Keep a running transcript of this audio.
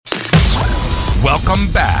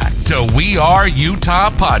Welcome back to We Are Utah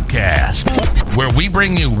Podcast, where we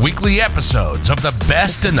bring you weekly episodes of the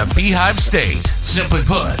best in the Beehive State. Simply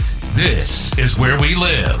put, this is where we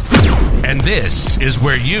live. And this is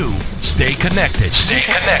where you stay connected.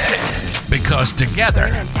 Because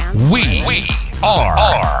together, we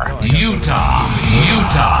are Utah.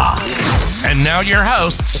 And now your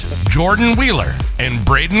hosts, Jordan Wheeler and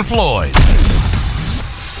Braden Floyd.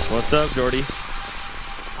 What's up, Jordy?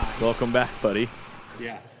 Welcome back, buddy.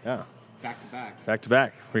 Yeah. Back to back. Back to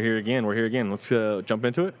back. We're here again. Let's jump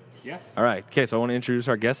into it. Yeah. All right. Okay, so I want to introduce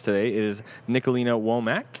our guest today. It is Nicolina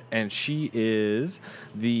Womack, and she is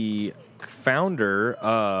the founder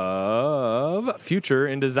of Future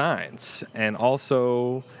in Designs and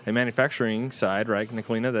also a manufacturing side, right,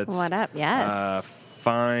 Nicolina? That's what up? Yes.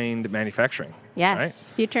 Find Manufacturing. Yes.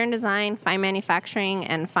 Right? Future in Design, Find Manufacturing,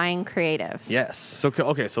 and Find Creative. Yes. So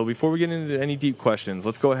before we get into any deep questions,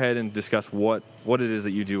 let's go ahead and discuss what it is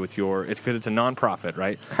that you do with it's because it's a nonprofit,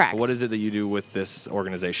 right? Correct. So what is it that you do with this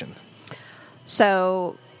organization?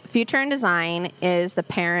 So Future in Design is the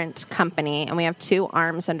parent company, and we have two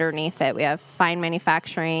arms underneath it. We have Find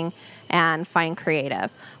Manufacturing and Find Creative.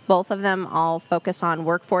 Both of them all focus on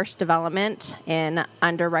workforce development in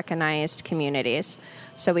under-recognized communities.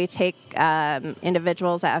 So we take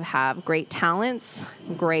individuals that have great talents,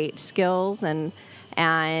 great skills, and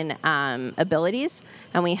abilities,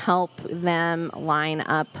 and we help them line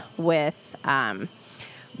up with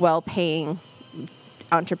well-paying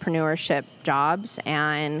entrepreneurship jobs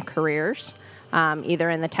and careers, either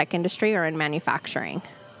in the tech industry or in manufacturing.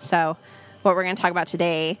 So what we're going to talk about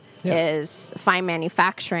today is Find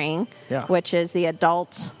Manufacturing, which is the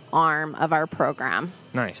adult arm of our program.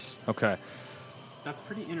 Nice. Okay. That's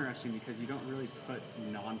pretty interesting because you don't really put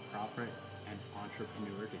nonprofit and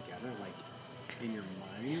entrepreneur together, like, in your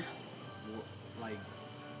mind. Like,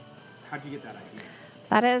 how'd you get that idea?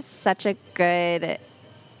 That is such a good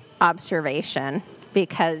observation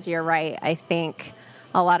because you're right. I think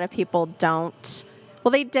a lot of people don't.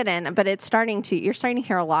 Well, they didn't, but you're starting to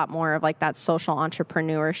hear a lot more of like that social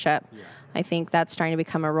entrepreneurship. Yeah. I think that's starting to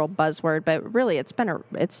become a real buzzword, but really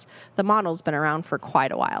the model's been around for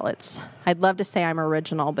quite a while. I'd love to say I'm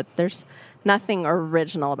original, but there's nothing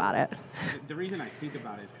original about it. The reason I think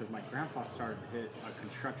about it is because my grandpa started a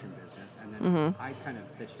construction business, and then I kind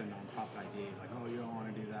of pitched a nonprofit idea. He's like, "Oh, you don't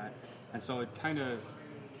want to do that," and so it kind of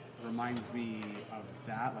reminds me of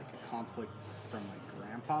that, like a conflict from my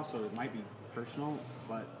grandpa. So it might be personal,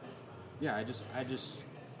 but yeah, I just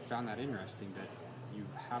found that interesting that you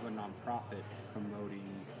have a nonprofit promoting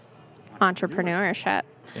entrepreneurship.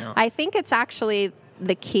 Yeah. I think it's actually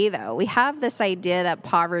the key, though. We have this idea that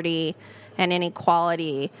poverty and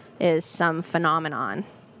inequality is some phenomenon,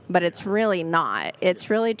 but it's really not. It's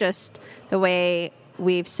really just the way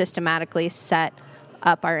we've systematically set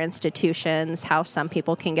up our institutions, how some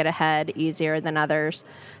people can get ahead easier than others.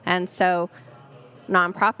 And so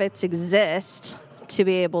nonprofits exist to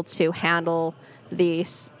be able to handle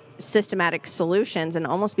these systematic solutions and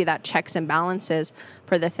almost be that checks and balances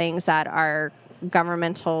for the things that our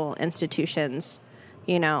governmental institutions,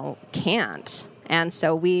 can't. And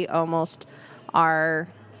so we almost are,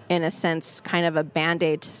 in a sense, kind of a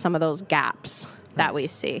Band-Aid to some of those gaps that we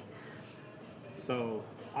see. So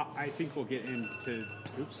I think we'll get into...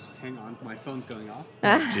 Oops, hang on. My phone's going off.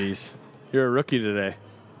 Jeez. You're a rookie today.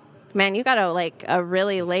 Man, you got a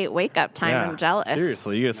really late wake-up time. Yeah. I'm jealous.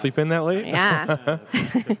 Seriously, you got to sleep in that late? Yeah.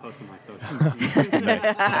 Posting my social media.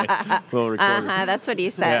 Nice. Little recorder. That's what he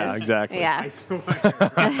says. Yeah, exactly. Yeah. I swear.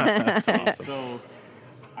 That's awesome. So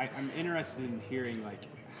I'm interested in hearing, like,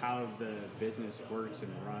 how the business works and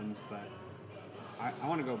runs, but I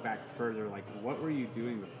want to go back further. Like, what were you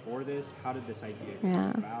doing before this? How did this idea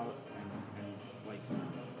come about? And, like,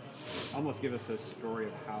 almost give us a story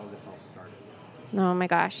of how this all started. Oh my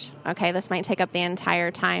gosh. Okay, this might take up the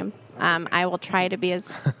entire time. I will try to be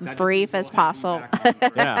as brief as possible.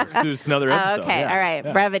 Yeah, let's do another episode. Okay, yeah. all right,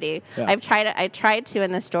 Yeah. brevity. Yeah. I tried to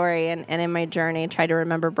in the story and in my journey try to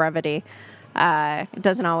remember brevity. It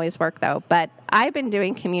doesn't always work though. But I've been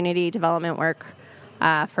doing community development work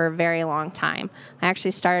for a very long time. I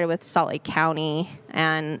actually started with Salt Lake County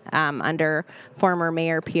and under former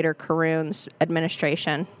Mayor Peter Caroon's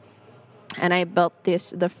administration. And I built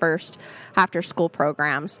the first after-school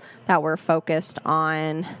programs that were focused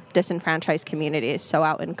on disenfranchised communities. So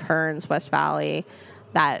out in Kearns, West Valley,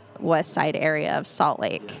 that west side area of Salt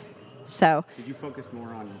Lake. Yeah. So did you focus more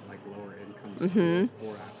on like lower income schools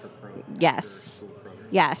or Yes. programs?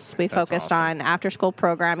 Yes, we That's focused awesome. on after-school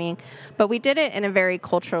programming, but we did it in a very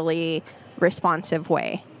culturally responsive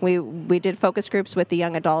way. We did focus groups with the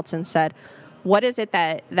young adults and said, what is it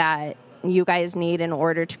that you guys need in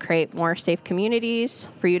order to create more safe communities,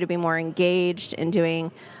 for you to be more engaged in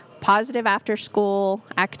doing positive after-school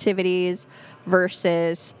activities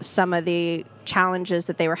versus some of the challenges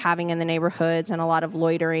that they were having in the neighborhoods and a lot of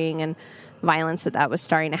loitering and violence that was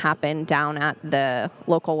starting to happen down at the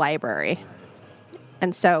local library.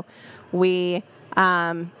 And so we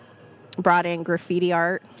brought in graffiti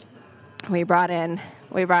art.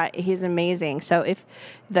 He's amazing. So if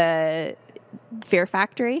the Fear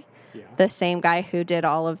Factory, the same guy who did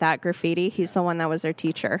all of that graffiti, he's the one that was their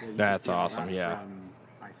teacher. That's awesome. Yeah.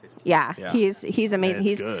 Yeah, Yeah. he's amazing.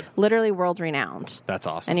 It's He's good. literally world renowned. That's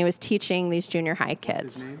awesome. And he was teaching these junior high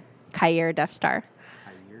kids. His name? Kair Death Star.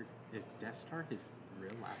 Is Death Star his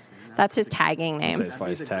real last name? That's his tagging Say name. it's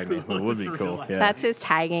probably his tag name. It would be cool. Yeah. That's his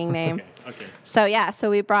tagging name. Okay.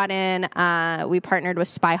 So we brought in, we partnered with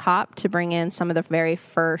Spy Hop to bring in some of the very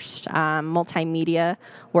first multimedia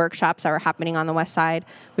workshops that were happening on the West Side.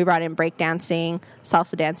 We brought in breakdancing,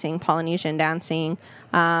 salsa dancing, Polynesian dancing.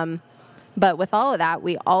 But with all of that,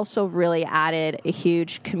 we also really added a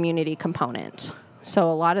huge community component. So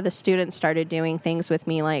a lot of the students started doing things with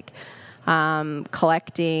me like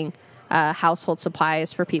collecting household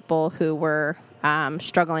supplies for people who were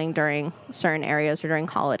struggling during certain areas or during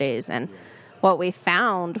holidays. And what we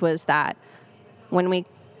found was that when we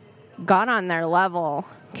got on their level,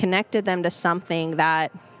 connected them to something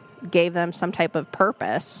that gave them some type of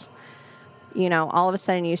purpose, all of a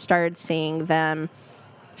sudden you started seeing them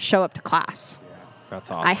show up to class. That's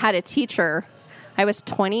awesome. I had a teacher, I was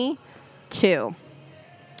 22,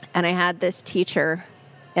 and I had this teacher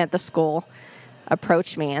at the school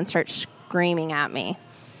approach me and start screaming at me.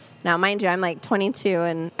 Now, mind you, I'm like 22,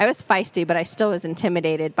 and I was feisty, but I still was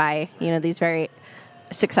intimidated by, these very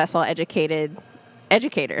successful, educated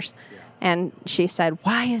educators. Yeah. And she said,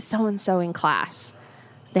 "Why is so-and-so in class?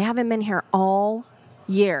 They haven't been here all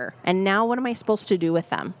year, and now what am I supposed to do with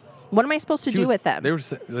them? What am I supposed to do with them?"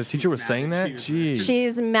 The teacher was saying that? Jeez.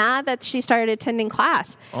 She's mad that she started attending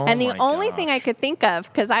class. Oh and the my only gosh. thing I could think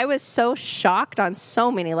of, because I was so shocked on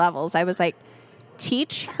so many levels, I was like,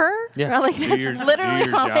 teach her? Yeah. Like, Do that's your literally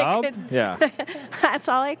all job? I could, Yeah. that's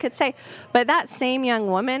all I could say. But that same young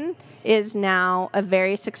woman is now a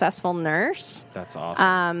very successful nurse That's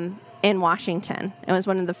awesome. in Washington. It was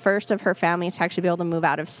one of the first of her family to actually be able to move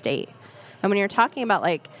out of state. And when you're talking about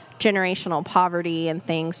like generational poverty and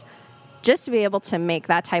things, just to be able to make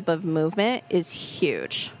that type of movement is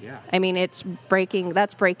huge. Yeah. I mean, that's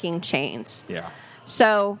breaking chains. Yeah.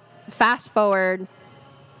 So fast forward,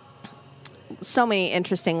 so many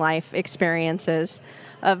interesting life experiences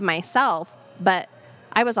of myself, but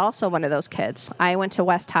I was also one of those kids. I went to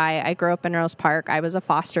West High. I grew up in Rose Park. I was a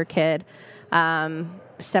foster kid,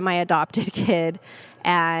 semi-adopted kid.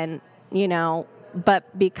 And,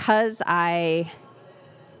 but because I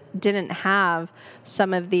didn't have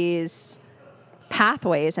some of these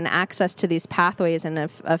pathways and access to these pathways and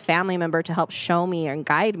a family member to help show me and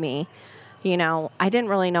guide me, I didn't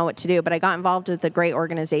really know what to do, but I got involved with a great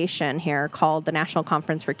organization here called the National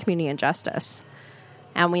Conference for Community and Justice.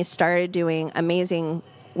 And we started doing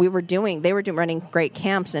they were running great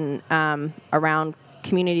camps and around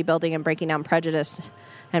community building and breaking down prejudice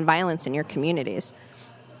and violence in your communities.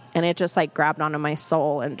 And it just like grabbed onto my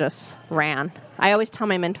soul and just ran. I always tell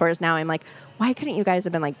my mentors now, I'm like, why couldn't you guys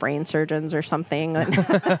have been like brain surgeons or something?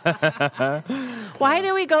 Why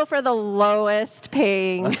do we go for the lowest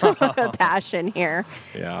paying passion here?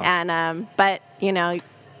 Yeah. And, but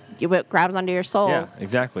it grabs onto your soul. Yeah,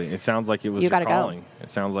 exactly. It sounds like it was You your gotta go. calling. It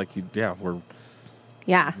sounds like we're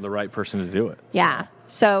Yeah. the right person to do it. Yeah.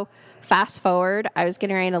 So fast forward, I was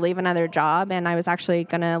getting ready to leave another job, and I was actually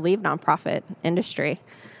going to leave nonprofit industry.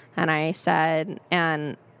 And I said,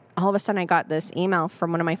 and all of a sudden I got this email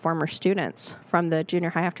from one of my former students from the junior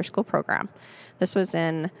high after school program. This was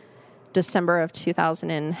in December of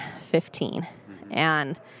 2015.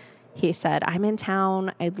 And he said, "I'm in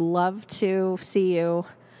town. I'd love to see you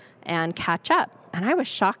and catch up." And I was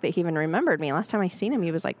shocked that he even remembered me. Last time I seen him,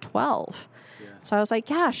 he was like 12. Yeah. So I was like,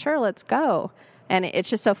 "Yeah, sure, let's go." And it's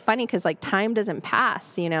just so funny because like time doesn't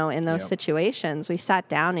pass, in those situations. We sat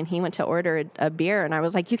down and he went to order a beer, and I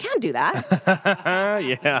was like, "You can't do that."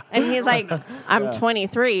 Yeah. And he's like, "I'm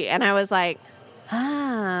 23," and I was like,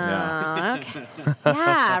 okay,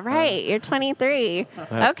 yeah, right. You're 23.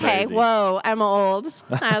 That's okay, crazy. whoa, I'm old.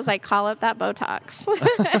 I was like, call up that Botox.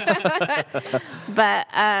 But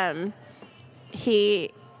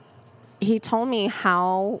he told me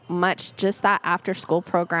how much just that after school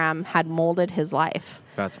program had molded his life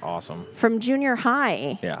That's awesome. from junior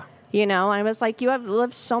high. Yeah. I was like, you have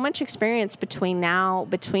lived so much experience between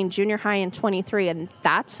junior high and 23, and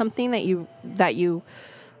that's something that you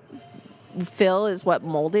feel is what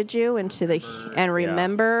molded you into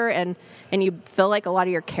remember and you feel like a lot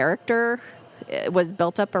of your character was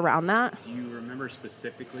built up around that. Do you remember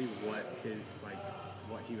specifically what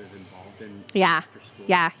he was involved in? Yeah. After school?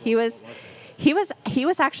 Yeah, he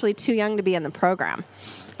was actually too young to be in the program.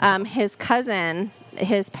 His cousin,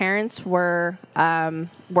 his parents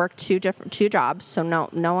worked two jobs, so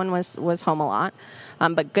no one was home a lot,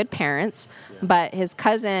 but good parents. Yeah. But his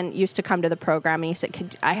cousin used to come to the program, and he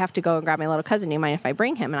said, I have to go and grab my little cousin. Do you mind if I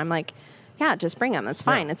bring him? And I'm like, yeah, just bring him. That's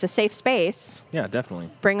fine. Yeah. It's a safe space. Yeah, definitely.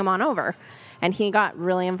 Bring him on over. And he got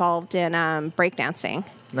really involved in breakdancing.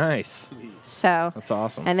 Nice. So that's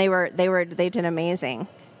awesome. And they did amazing.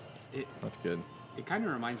 That's good. It kind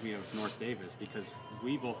of reminds me of North Davis because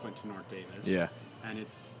we both went to North Davis. Yeah. And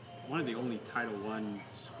it's one of the only Title I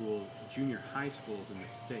junior high schools in the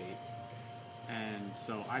state. And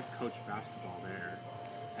so I've coached basketball there.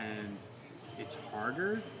 And it's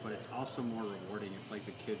harder, but it's also more rewarding. It's like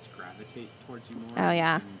the kids gravitate towards you more. Oh,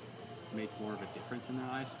 yeah. And make more of a difference in their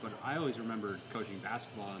lives. But I always remember coaching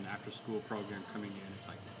basketball and after school program coming in. It's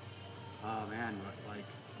like, oh man, like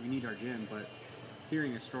we need our gym. But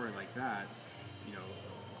hearing a story like that, you know,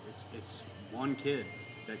 it's one kid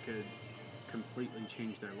that could completely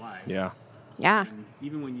change their life. Yeah. Yeah. And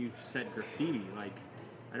even when you said graffiti, like,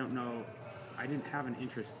 I don't know, I didn't have an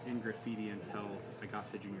interest in graffiti until I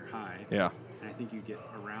got to junior high. Yeah. And I think you get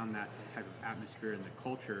around that type of atmosphere in the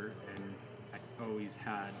culture, and I always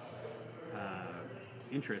had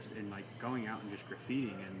interest in, like, going out and just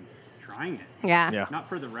graffitiing and trying it. Yeah. Yeah. Not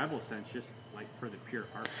for the rebel sense, just, like, for the pure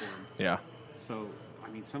art form. Yeah. So, I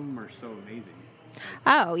mean, some of them are so amazing.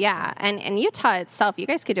 Oh, yeah. And Utah itself, you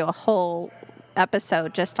guys could do a whole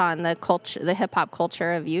episode just on the culture, the hip hop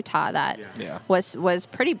culture of Utah that was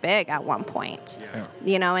pretty big at one point. Yeah.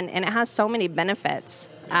 You know, and it has so many benefits.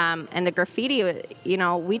 And the graffiti, you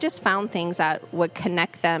know, we just found things that would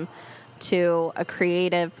connect them to a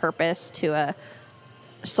creative purpose, to a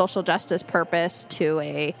social justice purpose,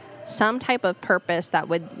 to some type of purpose that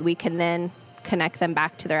we can then connect them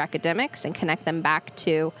back to their academics and connect them back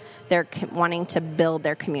to their wanting to build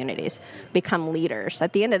their communities, become leaders.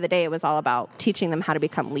 At the end of the day, it was all about teaching them how to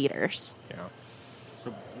become leaders. Yeah.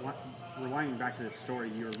 So rewinding back to the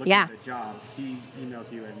story, you were looking at a job. He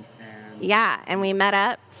emails you and yeah, and we met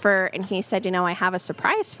up and he said, you know, I have a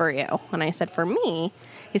surprise for you. And I said, for me?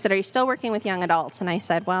 He said, are you still working with young adults? And I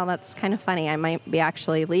said, well, that's kind of funny. I might be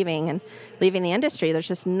actually leaving the industry. There's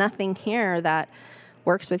just nothing here that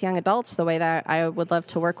works with young adults the way that I would love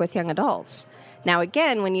to work with young adults. Now,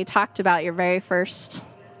 again, when you talked about your very first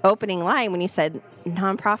opening line, when you said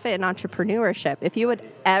nonprofit and entrepreneurship, if you would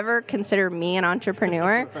ever consider me an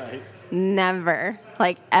entrepreneur, right. Never,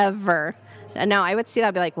 like ever. No, I would see that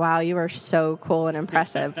and be like, wow, you are so cool and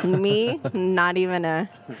impressive. Me, not even a...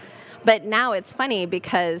 But now it's funny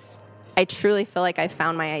because I truly feel like I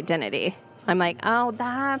found my identity. I'm like, oh,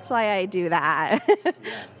 that's why I do that.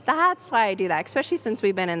 That's why I do that, especially since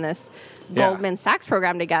we've been in this Goldman Sachs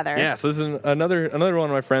program together. Yeah, so this is another one of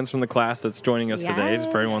my friends from the class that's joining us today,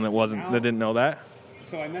 just for everyone that didn't know that.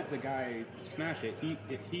 So I met the guy, Smash It.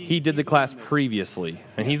 He did the class previously,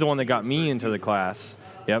 and he's the one that got me into the class.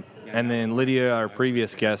 Yep. And then Lydia, our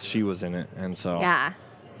previous guest, she was in it, and so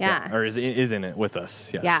or is in it with us.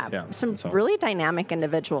 Yes. Yeah. Some really dynamic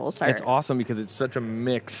individuals. It's awesome because it's such a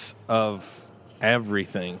mix of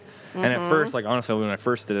everything. Mm-hmm. And at first, like honestly, when I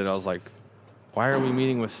first did it, I was like, why are we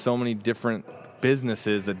meeting with so many different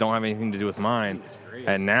businesses that don't have anything to do with mine?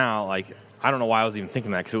 And now, like, I don't know why I was even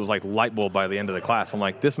thinking that, because it was like light bulb by the end of the class. I'm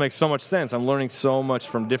like, this makes so much sense. I'm learning so much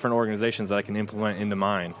from different organizations that I can implement into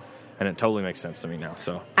mine. And it totally makes sense to me now.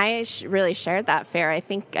 So I really shared that, Fair. I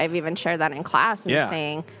think I've even shared that in class and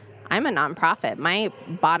saying, I'm a nonprofit. My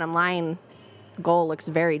bottom line goal looks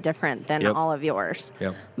very different than all of yours.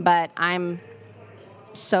 Yep. But I'm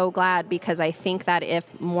so glad, because I think that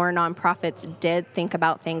if more nonprofits did think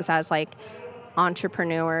about things as like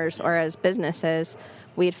entrepreneurs or as businesses,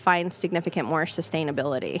 we'd find significant more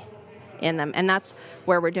sustainability in them. And that's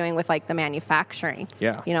where we're doing with like the manufacturing,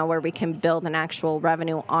 you know, where we can build an actual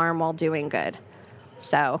revenue arm while doing good.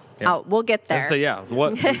 So we'll get there. So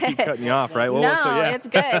we keep cutting you off, right? Well, it's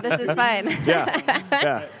good. This is fun.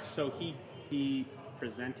 So he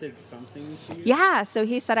presented something to you? Yeah. So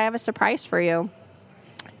he said, I have a surprise for you.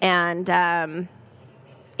 And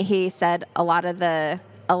he said a lot of the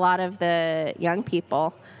young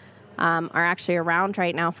people are actually around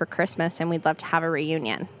right now for Christmas, and we'd love to have a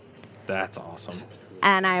reunion. That's awesome.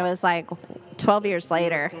 And I was like, 12 years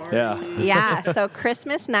later. Yeah. Yeah. So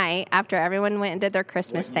Christmas night, after everyone went and did their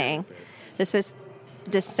Christmas thing, this was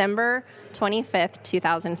December 25th,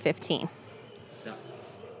 2015.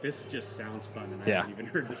 this just sounds fun, and I Yeah. haven't even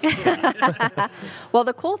heard the story. Well,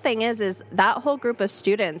 the cool thing is that whole group of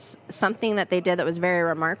students, something that they did that was very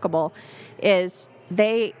remarkable is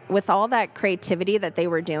they, with all that creativity that they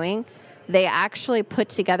were doing, they actually put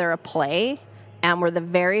together a play and were the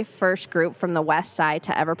very first group from the West Side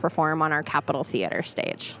to ever perform on our Capitol Theater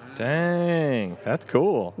stage. Dang, that's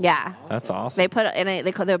cool. Yeah. That's awesome. They put in it,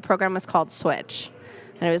 the program was called Switch.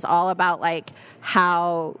 And it was all about like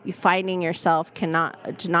how finding yourself can not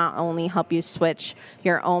only help you switch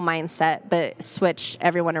your own mindset, but switch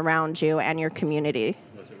everyone around you and your community.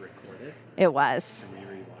 Was it recorded? It was. Can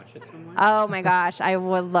we rewatch it somewhere? Oh my gosh, I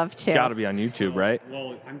would love to. Got to be on YouTube, right?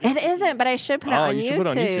 Well, I'm just It isn't, but I should put it Oh, on you YouTube. should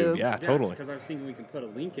put it on YouTube. Yeah, totally. Because I was thinking we can put a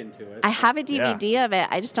link into it. I have a DVD of it.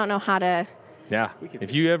 I just don't know how to. Yeah.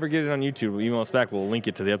 If you ever get it on YouTube, email us back. We'll link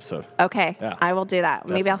it to the episode. Okay, Yeah. I will do that.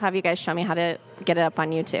 Maybe Definitely. I'll have you guys show me how to get it up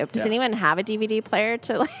on YouTube. Does Yeah. anyone have a DVD player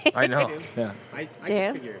to like? I know. Yeah. I Do?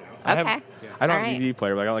 can figure it out. I Okay. have, I don't All have a right. DVD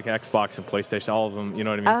player, but I got like Xbox and PlayStation, all of them. You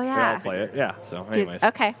know what I mean? Oh, They yeah. all play it. Yeah. So, Dude, anyways.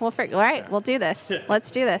 okay, all right, we'll do this. Let's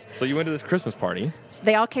do this. So you went to this Christmas party.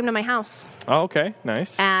 They all came to my house. Oh, okay.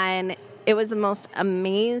 Nice. And it was the most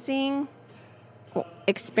amazing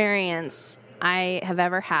experience I have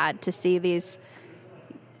ever had to see these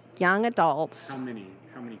young adults. How many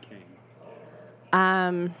came?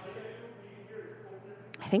 I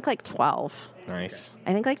think like 12. Nice.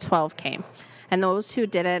 I think like 12 came. And those who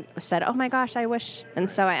didn't said, "Oh my gosh, I wish." And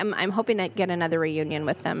so I'm hoping to get another reunion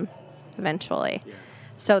with them eventually. Yeah.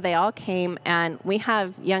 So they all came, and we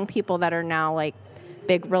have young people that are now like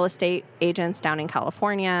big real estate agents down in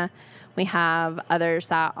California. We have others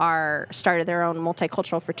that are started their own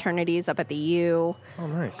multicultural fraternities up at the U. Oh,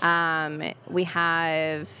 nice. We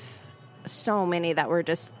have so many that were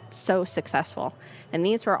just so successful. And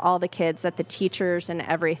these were all the kids that the teachers and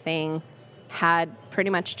everything had pretty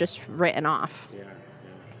much just written off, Yeah.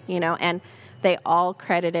 you know, and they all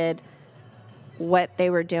credited what they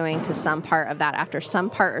were doing to some part of that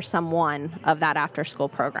or someone of that after school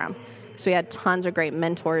program. So we had tons of great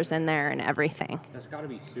mentors in there and everything. That's got to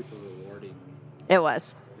be super rewarding. It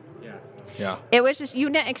was. Yeah. Yeah. It was just,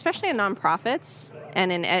 especially in nonprofits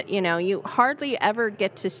and in, you hardly ever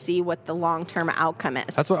get to see what the long-term outcome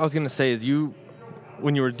is. That's what I was going to say is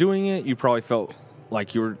when you were doing it, you probably felt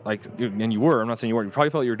like you were and you were, I'm not saying you weren't, you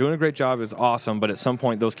probably felt you were doing a great job. It was awesome. But at some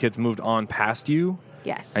point those kids moved on past you.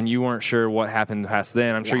 Yes. And you weren't sure what happened past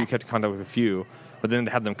then. I'm sure you kept Yes. contact with a few, but then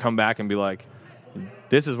to have them come back and be like,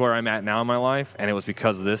 this is where I'm at now in my life, and it was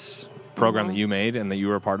because of this program that you made and that you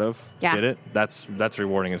were a part of. Yeah. Did it? That's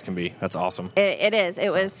rewarding as can be. That's awesome. It is. It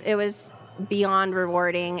was beyond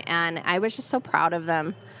rewarding, and I was just so proud of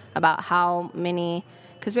them about how many.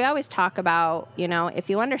 Because we always talk about, if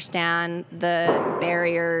you understand the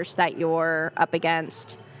barriers that you're up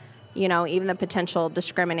against, even the potential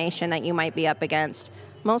discrimination that you might be up against.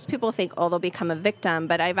 Most people think, they'll become a victim,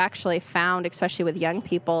 but I've actually found, especially with young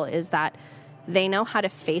people, is that they know how to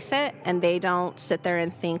face it, and they don't sit there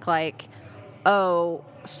and think like, oh,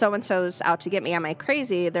 so-and-so's out to get me. Am I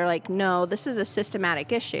crazy? They're like, no, this is a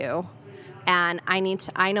systematic issue, and I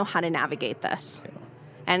know how to navigate this.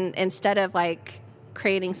 And instead of like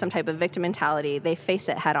creating some type of victim mentality, they face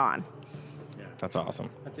it head on. Yeah. That's awesome.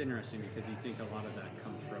 That's interesting because you think a lot of that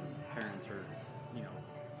comes from parents or,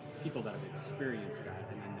 people that have experienced that,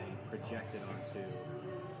 and then they project it onto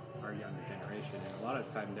our younger generation. And a lot of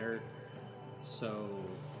the time they're so,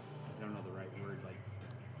 I don't know the right word, like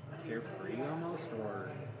carefree almost,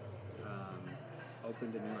 or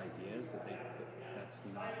open to new ideas that's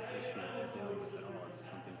not the issue that they're dealing with at all. It's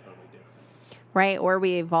something totally different. Right? Or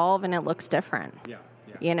we evolve and it looks different. Yeah.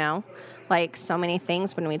 Like so many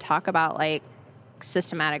things when we talk about like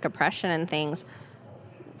systematic oppression and things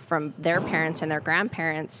from their parents and their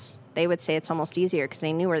grandparents, they would say it's almost easier because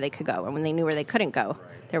they knew where they could go. And when they knew where they couldn't go,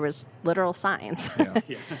 there was literal signs. Yeah.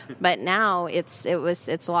 But now it's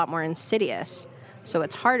a lot more insidious. So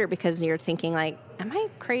it's harder because you're thinking like, am I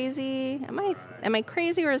crazy? Am I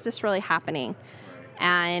crazy, or is this really happening?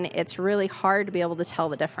 And it's really hard to be able to tell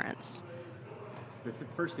the difference. The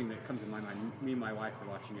first thing that comes to my mind, me and my wife are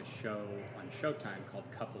watching a show on Showtime called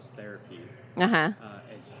Couples Therapy. Uh-huh.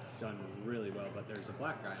 It's done really well, but there's a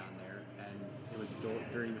black guy on there, and it was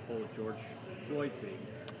during the whole George Floyd thing.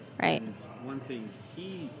 Right. And one thing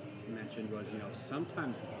he mentioned was,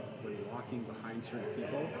 sometimes when walking behind certain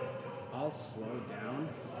people, I'll slow down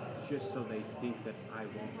just so they think that I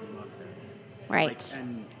won't mug them. Right.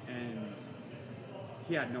 And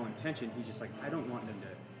he had no intention. He's just like, I don't want them to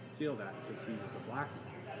feel that because he was a black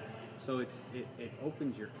man. So it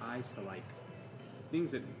opens your eyes to like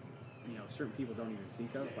things that certain people don't even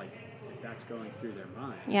think of, like if that's going through their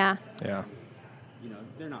mind. Yeah. Yeah.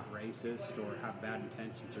 they're not racist or have bad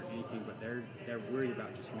intentions or anything, but they're worried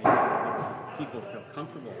about just making other people feel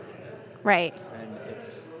comfortable with it. Right. And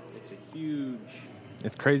it's a huge.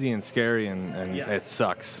 It's crazy and scary, and Yeah. it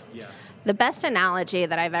sucks. Yeah. The best analogy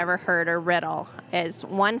that I've ever heard, or riddle, is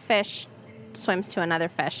one fish swims to another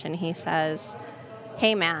fish and he says,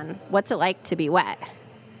 "Hey man, what's it like to be wet?"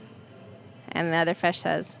 And the other fish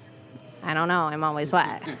says, "I don't know, I'm always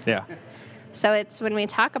wet." Yeah. So it's when we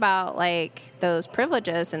talk about like those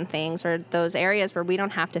privileges and things, or those areas where we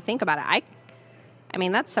don't have to think about it. I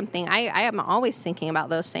mean, that's something I am always thinking about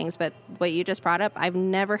those things. But what you just brought up, I've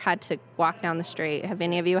never had to walk down the street. Have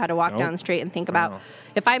any of you had to walk Nope. down the street and think about No.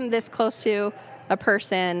 if I'm this close to a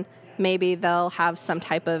person, maybe they'll have some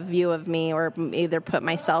type of view of me, or either put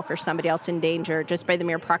myself or somebody else in danger just by the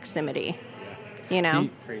mere proximity. You know?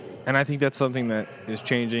 See, Crazy. and I think that's something that is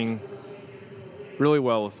changing really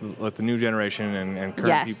well with the new generation and current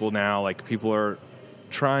Yes. people now. Like, people are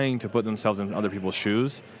trying to put themselves in other people's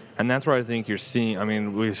shoes. And that's where I think you're seeing, I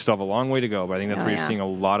mean, we still have a long way to go, but I think that's Oh, where yeah. you're seeing a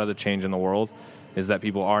lot of the change in the world, is that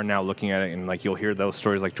people are now looking at it, and like you'll hear those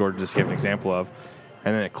stories like George just gave an example of,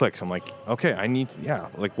 and then it clicks. I'm like, okay,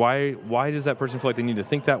 like why does that person feel like they need to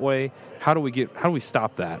think that way? How do we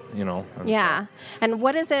stop that? And Yeah. And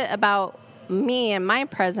what is it about me and my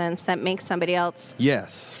presence that makes somebody else so-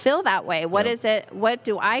 yes. feel that way? What Yep. is it? What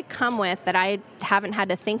do I come with that I haven't had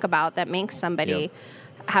to think about that makes somebody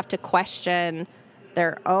Yep. have to question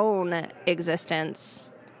their own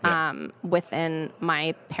existence Yeah. within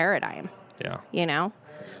my paradigm? Yeah.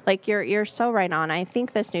 Like you're so right on. I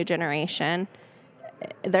think this new generation,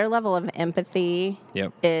 their level of empathy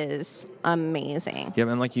Yep. is amazing. Yeah,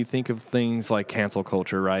 and like you think of things like cancel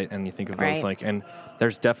culture, right? And you think of those Right. and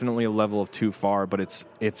there's definitely a level of too far, but it's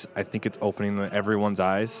I think it's opening everyone's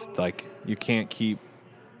eyes. Like, you can't keep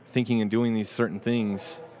thinking and doing these certain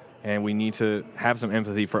things, and we need to have some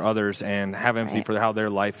empathy for others and have empathy Right. for how their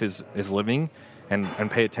life is living, and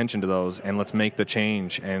pay attention to those, and let's make the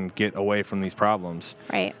change and get away from these problems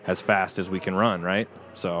Right. as fast as we can run, right?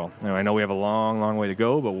 So I know we have a long way to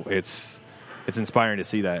go, but it's inspiring to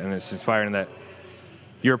see that, and it's inspiring that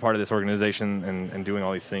you're a part of this organization and doing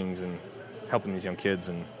all these things and helping these young kids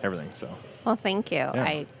and everything. So Well, thank you.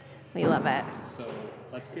 We love it. So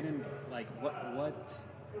let's get in. Like, what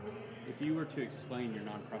if you were to explain your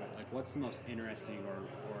nonprofit? Like, what's the most interesting or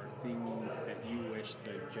thing that you wish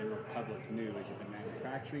the general public knew? Is it the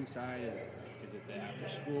manufacturing side? Is it the after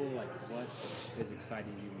school? Like, what is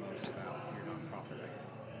exciting you most about your nonprofit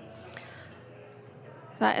right now?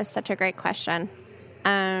 That is such a great question.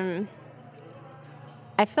 I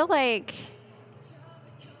feel like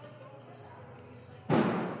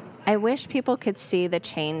I wish people could see the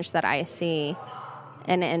change that I see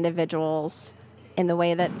in individuals in the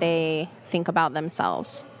way that they think about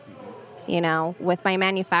themselves. With my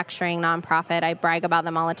manufacturing nonprofit, I brag about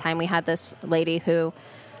them all the time. We had this lady who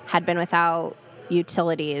had been without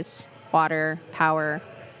utilities, water, power,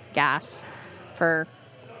 gas, for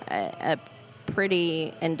a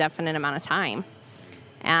pretty indefinite amount of time.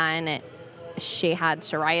 And she had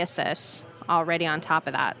psoriasis already on top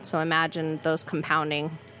of that. So imagine those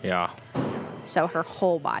compounding. yeah, So her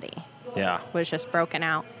whole body was just broken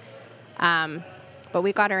out. But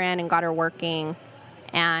we got her in and got her working.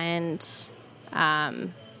 And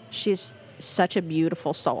she's such a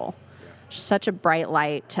beautiful soul. Such a bright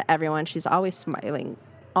light to everyone. She's always smiling,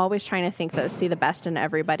 always trying to see the best in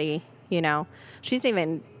everybody. She's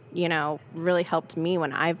even, really helped me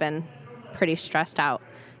when I've been pretty stressed out.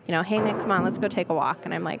 Hey, Nick, come on, let's go take a walk.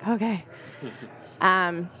 And I'm like, okay.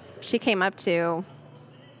 She came up to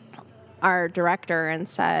our director and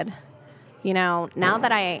said, now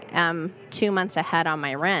that I am 2 months ahead on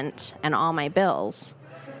my rent and all my bills,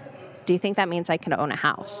 do you think that means I can own a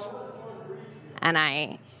house?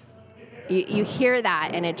 And you hear that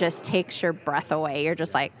and it just takes your breath away. You're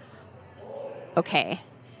just like, okay,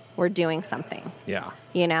 we're doing something. yeah,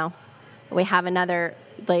 We have another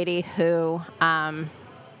lady who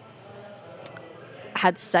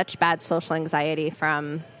had such bad social anxiety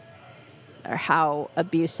from how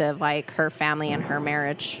abusive her family and her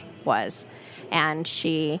marriage was, and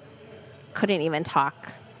she couldn't even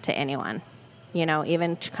talk to anyone.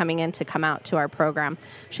 Even coming in to come out to our program,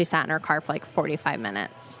 she sat in her car for 45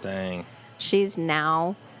 minutes. dang, She's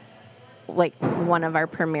now one of our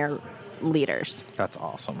premier leaders that's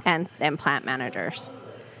awesome. and plant managers.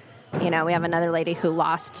 We have another lady who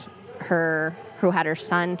who had her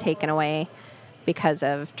son taken away because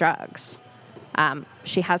of drugs.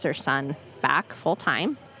 She has her son back full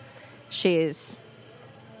time. She's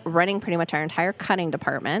running pretty much our entire cutting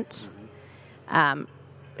department.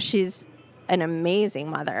 She's an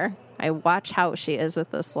amazing mother. I watch how she is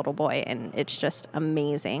with this little boy, and it's just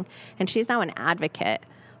amazing. And she's now an advocate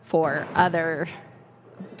for other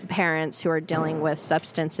parents who are dealing with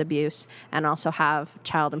substance abuse and also have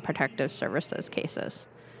child and protective services cases.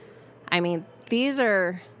 I mean, these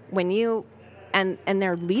are when you and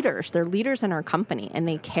they're leaders. They're leaders in our company, and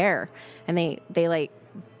they care, and they like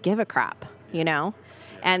give a crap, you know?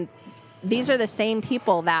 And these are the same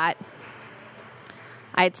people that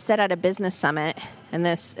I'd sit at a business summit, and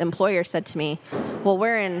this employer said to me, well,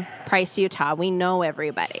 we're in Price, Utah. We know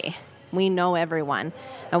everybody. We know everyone,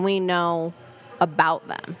 and we know about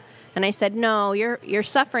them. And I said, no, you're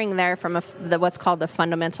suffering there from what's called the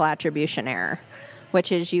fundamental attribution error,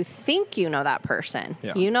 which is you think you know that person.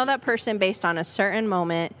 Yeah. You know that person based on a certain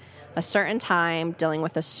moment, a certain time, dealing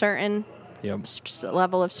with a certain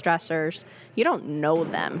level of stressors. You don't know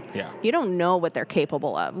them. Yeah. You don't know what they're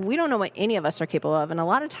capable of. We don't know what any of us are capable of. And a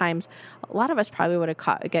lot of times, a lot of us probably would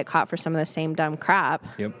have get caught for some of the same dumb crap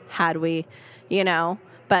had we, you know.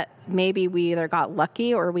 But maybe we either got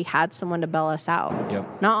lucky or we had someone to bail us out.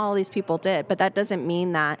 Yep. Not all these people did. But that doesn't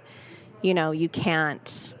mean that, you know, you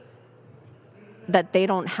can't, that they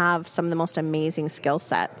don't have some of the most amazing skill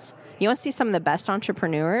sets. You want to see some of the best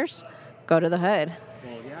entrepreneurs? Go to the hood.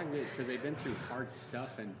 Well, yeah, because they've been through hard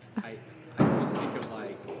stuff, and I always think of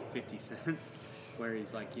like 50 Cent, where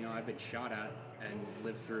he's like, you know, I've been shot at and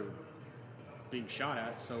lived through being shot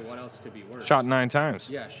at, so what else could be worse? Shot 9 times.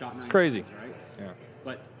 Yeah, shot 9 crazy. times, right? Yeah.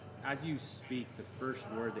 But as you speak, the first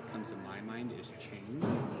word that comes to my mind is change.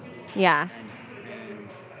 Yeah. And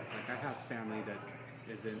like I have family that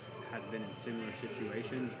has been in similar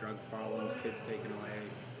situations, drug problems, kids taken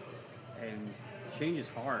away, and change is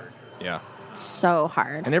hard. Yeah. So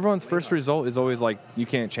hard. And everyone's first result is always like, you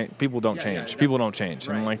can't change. People don't change. People don't change.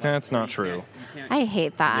 And I'm like, that's not true. I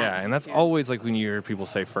hate that. Yeah, and that's always like when you hear people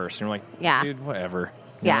say first. And you're like, Yeah. dude, whatever.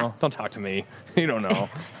 You Yeah. know? Don't talk to me. You don't know.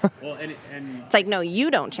 Well, and It's like, no,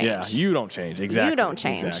 you don't change. Yeah, you don't change. Exactly. You don't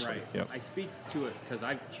change. Exactly. right. Yep. I speak to it because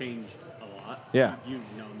I've changed a lot. Yeah. You've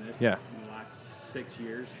known this. Yeah. In the last 6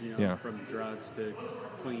 years, you know, Yeah. from drugs to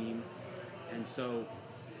clean. And so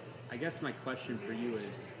I guess my question for you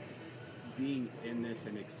is, being in this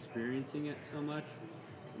and experiencing it so much,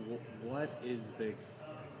 what is the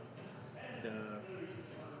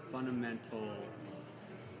fundamental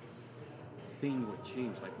thing with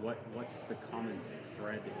change? Like, what's the common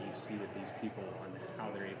thread that you see with these people on how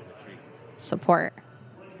they're able to change? Support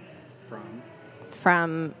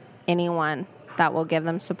from anyone that will give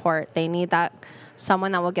them support. They need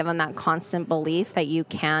someone that will give them that constant belief that you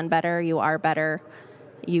can better, you are better,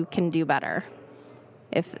 you can do better.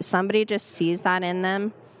 If somebody just sees that in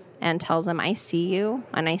them and tells them, I see you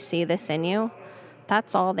and I see this in you,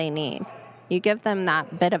 that's all they need. You give them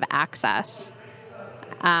that bit of access,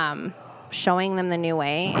 showing them the new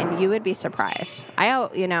way, and you would be surprised.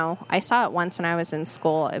 I saw it once when I was in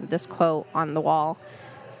school, this quote on the wall,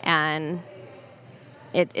 and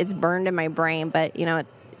it's burned in my brain, but, you know,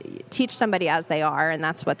 teach somebody as they are, and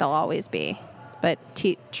that's what they'll always be. But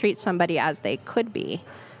treat somebody as they could be,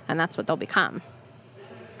 and that's what they'll become.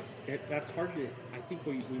 That's hard to. I think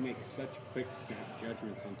we make such quick snap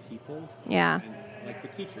judgments on people. Yeah. And like the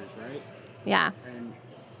teachers, right? Yeah. And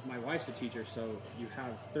my wife's a teacher, so you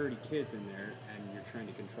have 30 kids in there, and you're trying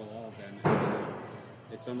to control all of them. And so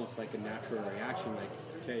it's almost like a natural reaction, like,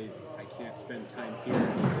 okay, I can't spend time here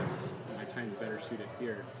because my time's better suited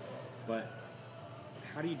here. But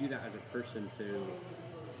how do you do that as a person to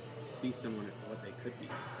see someone at what they could be?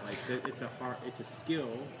 Like, it's a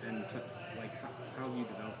skill, and so, like, how do you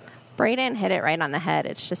develop that? Braden hit it right on the head.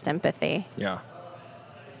 It's just empathy. Yeah.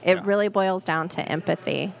 It really boils down to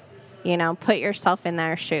empathy. You know, put yourself in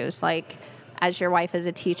their shoes. Like, as your wife is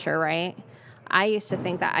a teacher, right? I used to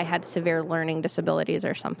think that I had severe learning disabilities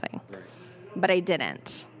or something, Right. but I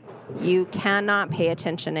didn't. You cannot pay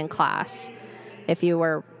attention in class if you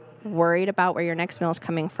were worried about where your next meal is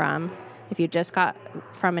coming from, if you just got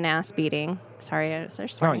from an ass beating. Sorry, is there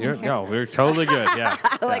swearing in here? We're totally good. Yeah.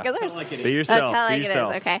 Like, yeah. is there- Like it Be is. yourself. That's how Be like it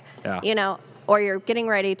yourself. is, okay? Yeah. You know, or you're getting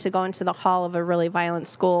ready to go into the hall of a really violent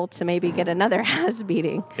school to maybe get another ass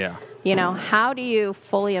beating. Yeah. You know, how do you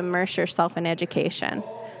fully immerse yourself in education?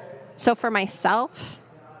 So for myself,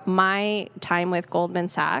 my time with Goldman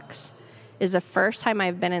Sachs is the first time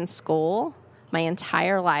I've been in school my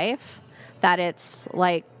entire life that it's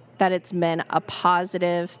been a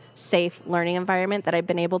positive, safe learning environment that I've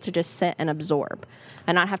been able to just sit and absorb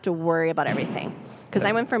and not have to worry about everything. Because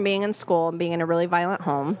I went from being in school and being in a really violent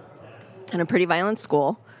home and a pretty violent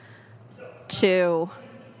school to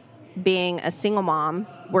being a single mom,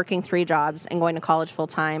 working 3 jobs and going to college full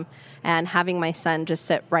time, and having my son just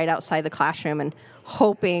sit right outside the classroom and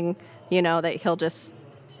hoping, that he'll just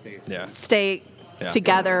Yeah. stay Yeah.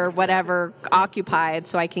 together, whatever, occupied,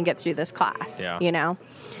 so I can get through this class. Yeah.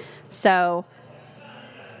 So,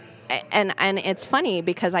 and it's funny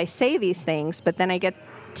because I say these things, but then I get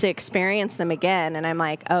to experience them again, and I'm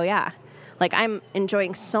like, oh yeah, like I'm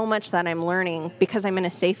enjoying so much that I'm learning because I'm in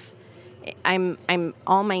a safe. I'm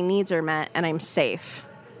all my needs are met, and I'm safe.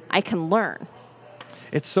 I can learn.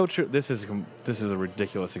 It's so true. This is a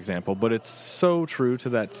ridiculous example, but it's so true to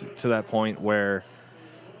that point where,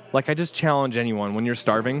 like, I just challenge anyone when you're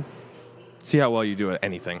starving, see how well you do at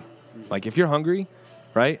anything. Like, if you're hungry,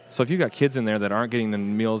 right? So if you got kids in there that aren't getting the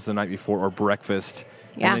meals the night before or breakfast,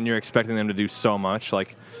 Yeah. and then you're expecting them to do so much,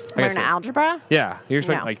 like I Learn said, algebra. yeah, you're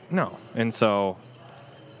expecting No. no, and so.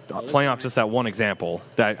 Playing off just that one example,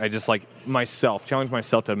 that I just challenge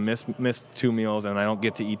myself to miss 2 meals and I don't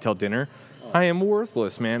get to eat till dinner. I am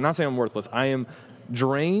worthless, man. I'm not saying I'm worthless. I am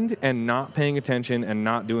drained and not paying attention and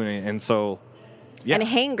not doing it. And so, yeah, And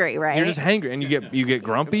hangry, right? you're just hangry and you get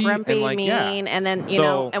grumpy, Grumpy, and mean, yeah. and then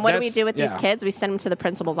So and what do we that's- do with these yeah. kids? We send them to the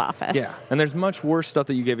principal's office. Yeah, and there's much worse stuff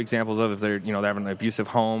that you gave examples of if they're they're having an abusive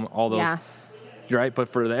home, all those. Yeah. Right, but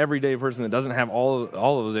for the everyday person that doesn't have all of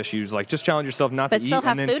those issues, like just challenge yourself not But to still eat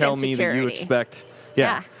have and then food tell me that you insecurity. expect.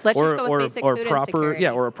 Yeah. Let's or, just go with or, basic or food proper, insecurity.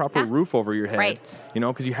 or a proper Yeah. roof over your head. Right.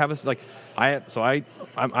 Because you have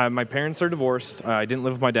my parents are divorced. I didn't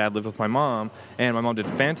live with my dad, lived with my mom, and my mom did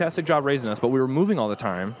a fantastic job raising us. But we were moving all the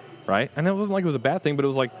time, right? And it wasn't like it was a bad thing, but it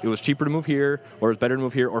was like it was cheaper to move here, or it was better to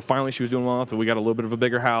move here, or finally she was doing well enough that we got a little bit of a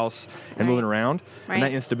bigger house and moving around. Right. And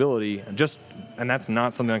that instability, and that's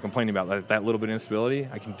not something I'm complaining about. That little bit of instability,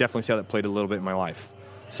 I can definitely see how that played a little bit in my life.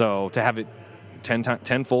 So to have it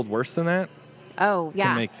tenfold worse than that Oh, yeah.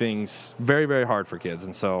 can make things very, very hard for kids.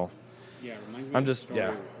 And so, Yeah, it reminds me I'm of just- a story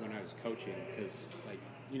yeah. when I was coaching, because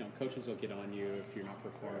coaches will get on you if you're not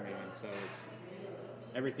performing, and so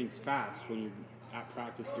everything's fast when you're at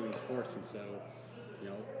practice doing sports, and so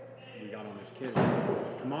we got on this kid,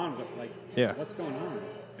 come on, but Yeah. what's going on?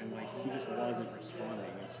 And he just wasn't responding,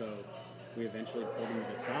 and so we eventually pulled him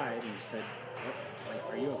to the side and said,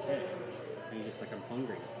 are you okay? And he's just like, I'm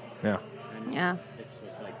hungry. yeah, And Yeah. it's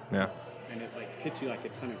just yeah, and it hits you like a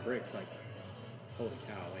ton of bricks, holy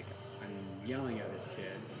cow, I'm yelling at this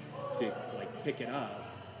kid to pick it up,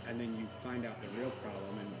 and then you find out the real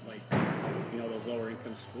problem, and those lower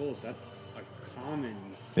income schools, that's a common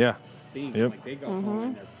yeah, thing. Yep. They go home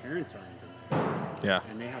and their parents aren't in there, yeah.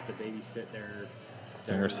 and they have to babysit their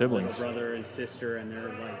Their siblings. little brother and sister, and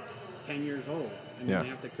they're 10 years old, and Yeah. then they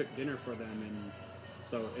have to cook dinner for them, and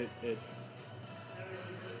so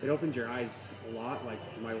it opens your eyes a lot.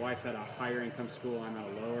 My wife's at a higher income school, I'm at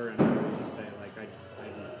a lower, and I would just say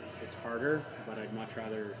it's harder, but I'd much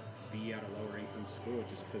rather be at a lower income school,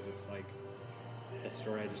 just because it's that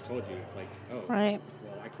story I just told you. It's Right.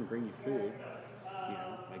 well, I can bring you food,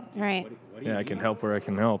 dude, Right. what do you Yeah, I can need? help where I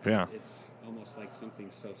can help. Yeah. It's almost like something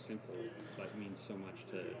so simple, but means so much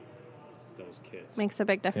to those kids. Makes a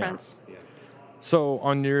big difference. Yeah. So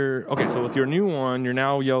so with your new one, you're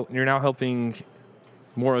now helping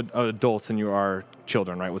more adults than you are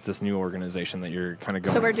children, right? With this new organization that you're kind of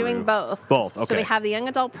going. So we're doing through. both. Both. Okay. So we have the young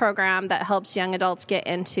adult program that helps young adults get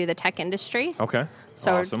into the tech industry. Okay.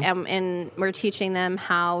 So awesome. and we're teaching them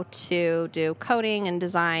how to do coding and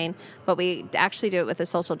design, but we actually do it with a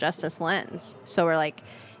social justice lens. So we're like,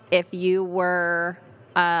 if you were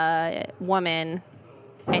a woman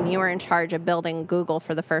and you were in charge of building Google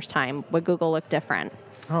for the first time, would Google look different?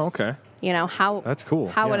 Oh, okay. How That's cool.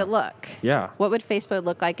 How would Yeah. it look? Yeah. What would Facebook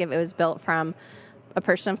look like if it was built from a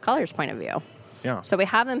person of color's point of view? Yeah. So we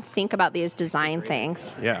have them think about these design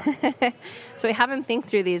things. Yeah. So we have them think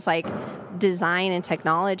through these design and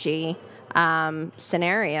technology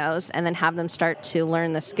scenarios, and then have them start to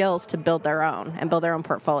learn the skills to build their own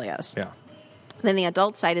portfolios. Yeah. Then the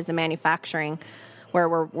adult side is the manufacturing, where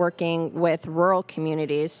we're working with rural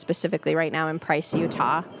communities, specifically right now in Price,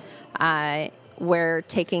 Utah. We're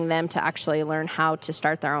taking them to actually learn how to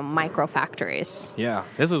start their own micro factories. Yeah.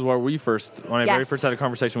 This is where when I very Yes. first had a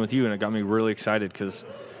conversation with you, and it got me really excited because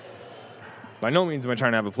by no means am I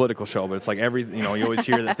trying to have a political show, but it's you always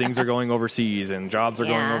hear that things are going overseas and jobs are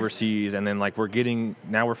going Yeah. overseas, and then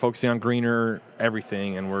we're focusing on greener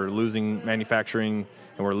everything, and we're losing manufacturing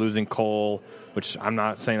and we're losing coal, which I'm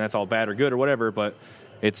not saying that's all bad or good or whatever, but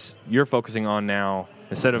you're focusing on now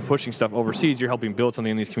instead of pushing stuff overseas, you're helping build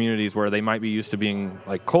something in these communities where they might be used to being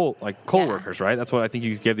like coal Yeah. workers, right? That's what I think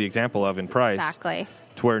you gave the example of in Price. Exactly.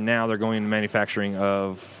 To where now they're going into manufacturing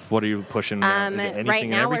of, what are you pushing? Is it anything Right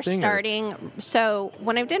and now we're everything, or- starting. So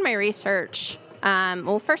when I did my research,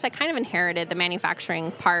 well, first I kind of inherited the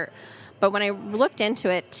manufacturing part, but when I looked into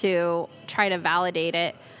it to try to validate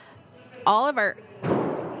it,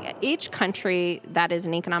 each country that is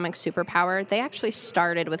an economic superpower, they actually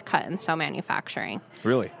started with cut and sew manufacturing.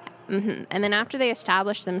 Really? And then after they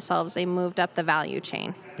established themselves, they moved up the value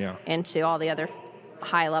chain Yeah. into all the other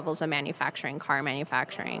high levels of manufacturing, car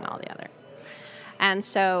manufacturing, all the other. And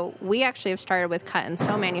so we actually have started with cut and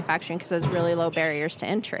sew manufacturing because there's really low barriers to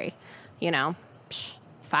entry. You know,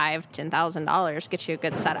 $5,000-$10,000 gets you a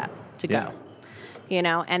good setup to Yeah. go. You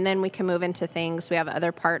know, and then we can move into things. We have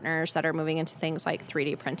other partners that are moving into things like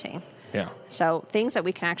 3D printing. Yeah. So things that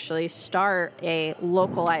we can actually start a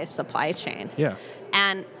localized supply chain. Yeah.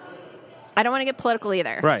 And I don't want to get political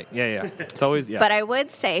either. Right. Yeah. It's always, yeah. But I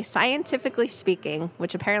would say, scientifically speaking,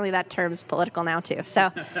 which apparently that term's political now too.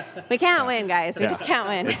 So we can't win, guys. We Yeah. just can't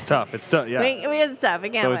win. It's tough. It's tough. Yeah. It's tough. We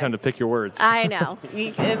It's can't always time win. to pick your words. I know.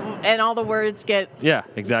 And all the words Yeah,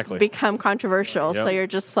 exactly. become controversial. So Yep. you're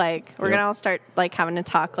just like, we're Yep. going to all start like having to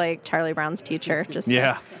talk like Charlie Brown's teacher. Just to,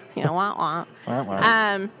 Yeah. wah,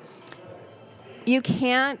 wah. You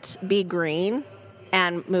can't be green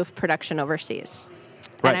and move production overseas.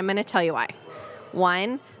 Right. And I'm going to tell you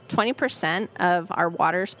why. 20% of our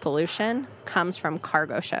water's pollution comes from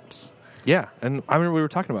cargo ships. Yeah, and I remember we were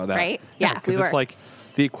talking about that. Right? Yeah, because we it's were. like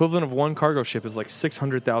the equivalent of one cargo ship is like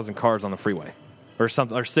 600,000 cars on the freeway, or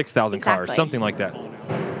something, or 6,000 cars, Exactly. something like that.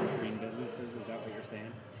 Green businesses, is that what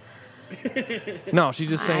you're saying? No, she's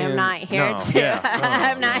just I saying. am not here no, to. Yeah,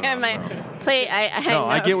 I'm not. I'm not. Please, No,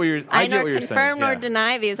 I get what you're- I get nor what you're confirm saying, nor yeah.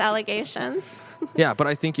 deny these allegations. Yeah, but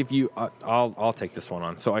I think if you, I'll take this one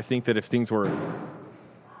on. So I think that if things were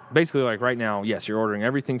basically like right now, yes, you're ordering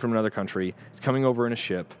everything from another country. It's coming over in a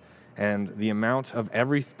ship, and the amount of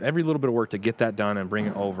every little bit of work to get that done and bring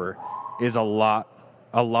it over is a lot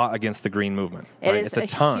against the green movement. It right? is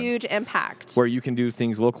it's a ton. huge impact. Where you can do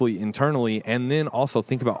things locally, internally, and then also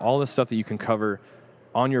think about all the stuff that you can cover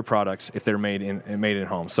on your products if they're made in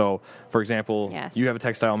home. So, for example, Yes. you have a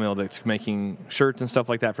textile mill that's making shirts and stuff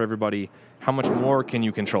like that for everybody. How much more can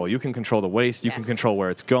you control? You can control the waste. You can Yes. control where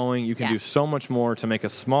it's going. You can Yeah. do so much more to make a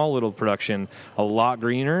small little production a lot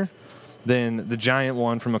greener than the giant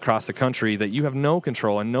one from across the country that you have no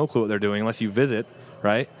control and no clue what they're doing unless you visit,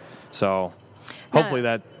 right? So, hopefully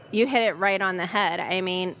that... You hit it right on the head. I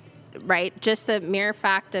mean, right? Just the mere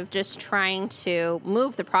fact of just trying to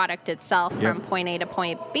move the product itself from Yep. point A to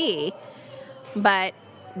point B, but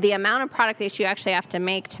the amount of product that you actually have to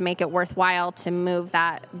make it worthwhile to move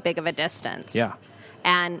that big of a distance. Yeah.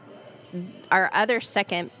 And our other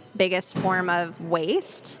second biggest form of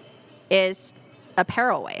waste is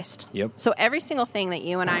apparel waste. Yep. So every single thing that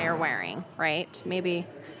you and I are wearing, right? Maybe,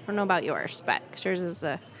 I don't know about yours, but 'cause yours is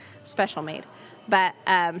a special made. But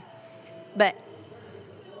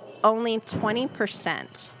only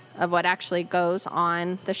 20% of what actually goes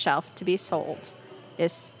on the shelf to be sold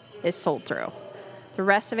is sold through. The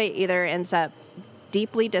rest of it either ends up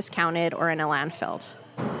deeply discounted or in a landfill.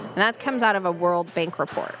 And that comes out of a World Bank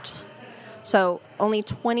report. So only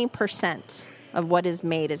 20% of what is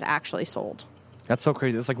made is actually sold. That's so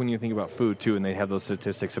crazy. It's like when you think about food too, and they have those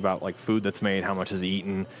statistics about like food that's made, how much is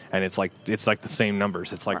eaten, and it's like the same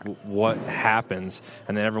numbers. It's like what happens,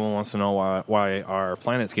 and then everyone wants to know why our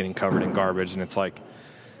planet's getting covered in garbage, and it's like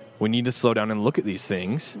we need to slow down and look at these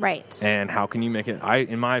things, Right. And how can you make it?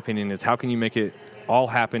 In my opinion, it's how can you make it all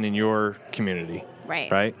happen in your community,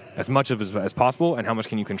 Right. As much of as possible, and how much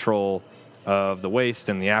can you control of the waste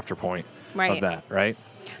and the afterpoint Right. of that, right?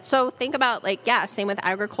 So think about same with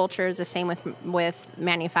agriculture is the same with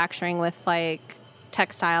manufacturing, with like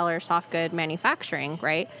textile or soft good manufacturing,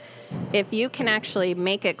 right? If you can actually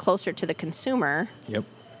make it closer to the consumer, Yep.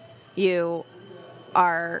 you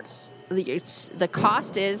are the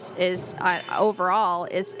cost is overall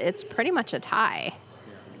is it's pretty much a tie,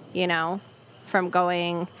 from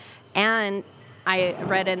going. And I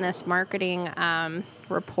read in this marketing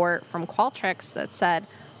report from Qualtrics that said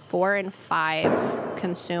 4 in 5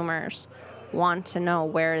 consumers want to know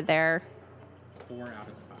where their 4 out of 5.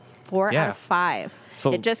 4 Yeah. out of 5.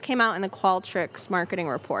 So- It just came out in the Qualtrics marketing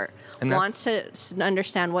report. And Want to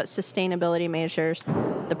understand what sustainability measures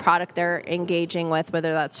the product they're engaging with,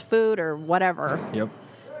 whether that's food or whatever. Yep.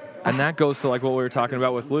 And that goes to like what we were talking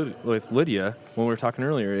about with Lydia when we were talking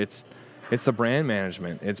earlier. It's the brand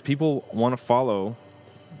management. It's people want to follow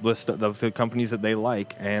the companies that they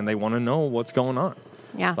like, and they want to know what's going on.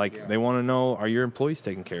 Yeah. Like they want to know, are your employees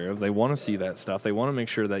taken care of? They want to see that stuff. They want to make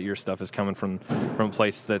sure that your stuff is coming from a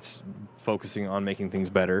place that's focusing on making things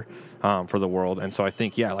better for the world. And so I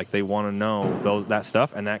think, like they want to know that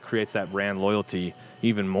stuff, and that creates that brand loyalty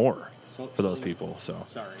even more for those people. So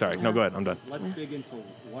sorry. No, go ahead. I'm done. Let's dig into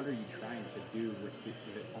what are you trying to do with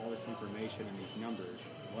all this information and these numbers?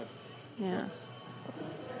 What's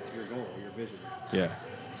your goal, your vision? Yeah.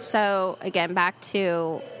 So again, back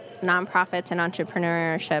to nonprofits and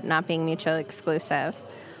entrepreneurship not being mutually exclusive,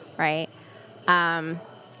 right?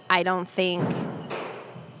 I don't think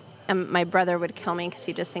my brother would kill me because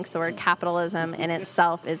he just thinks the word capitalism in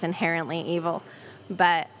itself is inherently evil.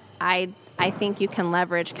 But I think you can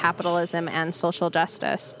leverage capitalism and social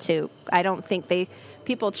justice too. I don't think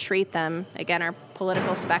people treat them, again, our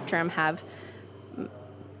political spectrum have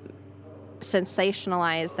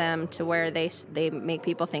sensationalize them to where they make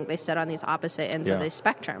people think they sit on these opposite ends of the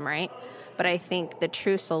spectrum, right? But I think the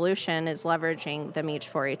true solution is leveraging them each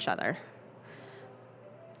for each other.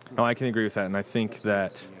 No, I can agree with that, and I think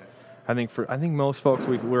most folks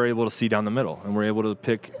we're able to see down the middle, and we're able to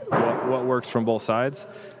pick what works from both sides.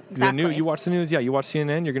 Exactly. You watch the news, you watch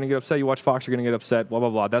CNN, you're going to get upset. You watch Fox, you're going to get upset. Blah blah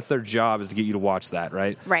blah. That's their job, is to get you to watch that,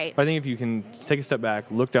 right? Right. But I think if you can take a step back,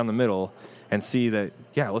 look down the middle, and see that,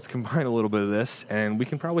 let's combine a little bit of this, and we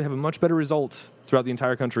can probably have a much better result throughout the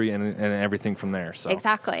entire country and everything from there. So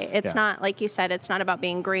exactly. It's not, like you said, it's not about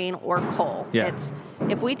being green or coal. Yeah. It's,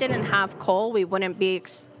 if we didn't have coal, we wouldn't be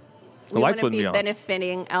wouldn't be on.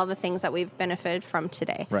 benefiting all the things that we've benefited from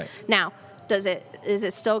today. Right. Now, is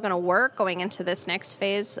it still going to work going into this next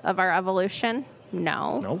phase of our evolution?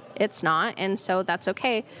 No. Nope. It's not, and so that's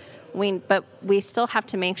okay. But we still have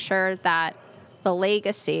to make sure that the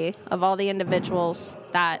legacy of all the individuals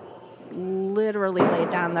that literally laid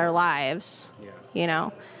down their lives,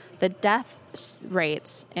 the death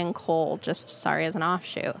rates in coal, as an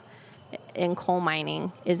offshoot, in coal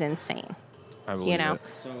mining is insane. I believe it.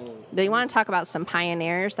 So, Do you want to talk about some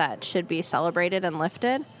pioneers that should be celebrated and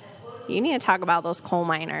lifted? You need to talk about those coal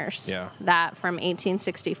miners that from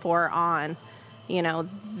 1864 on,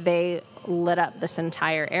 they lit up this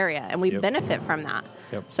entire area, and we benefit from that.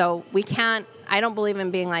 Yep. So we can't. I don't believe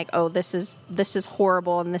in being like, oh, this is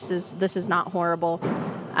horrible and this is not horrible.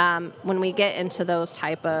 When we get into those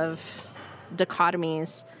type of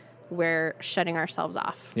dichotomies, we're shutting ourselves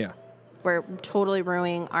off. Yeah. We're totally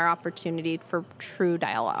ruining our opportunity for true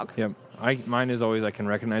dialogue. Yep. Mine is always, I can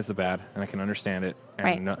recognize the bad and I can understand it.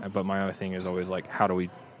 And Right. But my other thing is always like, how do we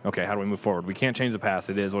move forward? We can't change the past.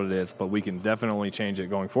 It is what it is, but we can definitely change it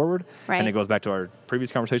going forward. Right. And it goes back to our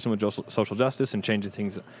previous conversation with social justice and changing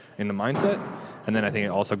things in the mindset. And then I think it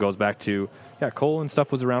also goes back to, coal and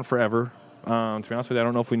stuff was around forever. To be honest with you, I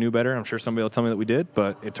don't know if we knew better. I'm sure somebody will tell me that we did,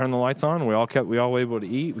 but it turned the lights on. We all were able to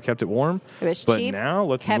eat. We kept it warm. It was but cheap. Now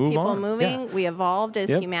let's kept move people on. moving. Yeah. We evolved as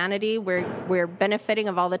humanity. We're benefiting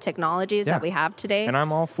of all the technologies that we have today. And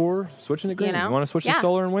I'm all for switching to green. You know? You want to switch to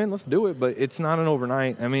solar and wind? Let's do it. But it's not an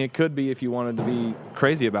overnight. I mean, it could be if you wanted to be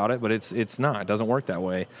crazy about it, but it's not. It doesn't work that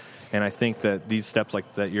way. And I think that these steps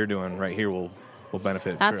like that you're doing right here will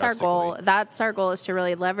benefit. That's our goal. drastically. That's our goal, is to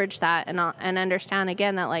really leverage that and understand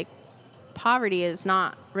again that like poverty is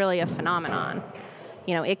not really a phenomenon.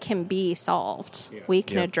 It can be solved. We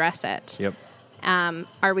can address it. Yep.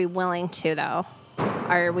 Are we willing to, though?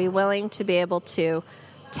 Are we willing to be able to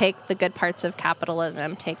take the good parts of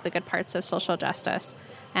capitalism, take the good parts of social justice,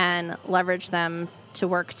 and leverage them to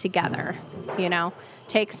work together?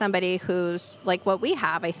 Take somebody who's like what we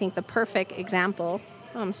have. I think the perfect example.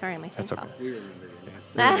 Oh, I'm sorry, my phone That's fell. okay. we remember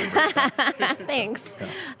you. Thanks.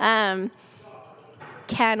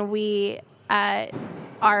 Can we at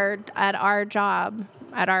our job,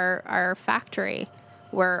 at our factory,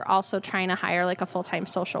 we're also trying to hire like a full-time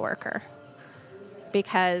social worker,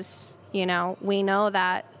 because we know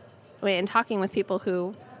that in talking with people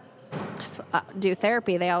who do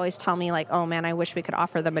therapy, they always tell me like, oh man, I wish we could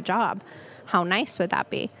offer them a job. How nice would that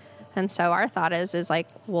be? And so our thought is like,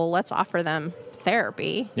 well, let's offer them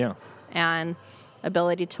therapy. Yeah. And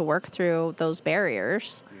ability to work through those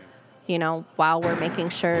barriers, while we're making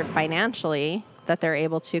sure financially that they're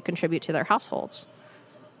able to contribute to their households.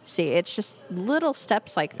 See, it's just little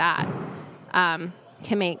steps like that can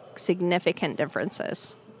make significant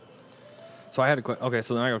differences. So I had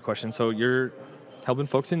so then I got a question. So you're helping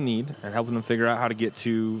folks in need and helping them figure out how to get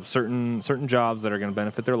to certain jobs that are going to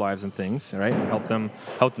benefit their lives and things, right? And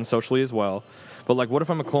help them socially as well. But like, what if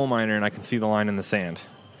I'm a coal miner and I can see the line in the sand?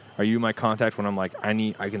 Are you my contact when I'm like,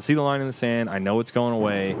 I can see the line in the sand, I know it's going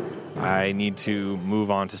away, I need to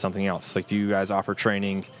move on to something else? Like, do you guys offer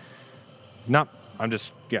training? I'm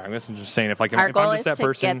just saying, if Our I'm goal just is that to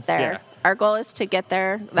person, get there. our goal is to get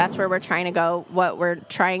there. That's where we're trying to go. What we're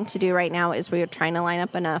trying to do right now is we're trying to line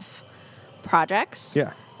up enough projects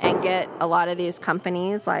Yeah. and get a lot of these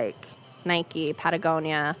companies like Nike,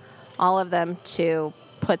 Patagonia, all of them to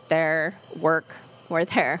put their work where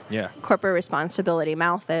their Yeah. corporate responsibility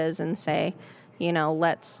mouth is and say, you know,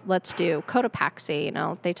 let's do Cotopaxi. You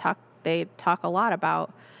know, they talk a lot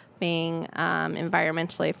about being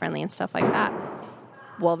environmentally friendly and stuff like that.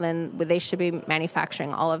 Well, then they should be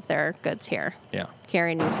manufacturing all of their goods here. Yeah. Here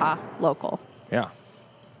in Utah, local. Yeah.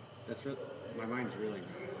 My mind's really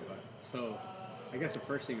good. But so, I guess the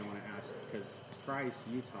first thing I want to ask, because Price,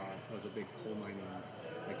 Utah, was a big coal mining,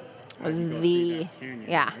 like Was as you go through the- that canyon,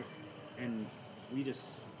 yeah. right? And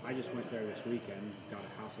I just went there this weekend, got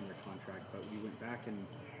a house under contract, but we went back and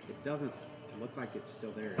it doesn't look like it's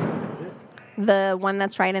still there. Is it? The one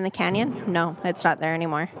that's right in the canyon? Yeah. No, it's not there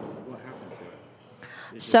anymore. What happened to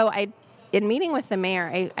it? It's So in meeting with the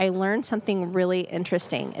mayor, I learned something really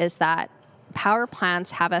interesting is that power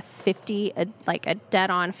plants have a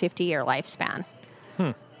dead-on 50-year lifespan.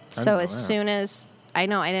 So as soon as I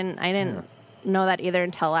didn't know that either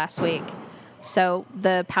until last week. So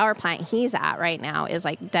the power plant he's at right now is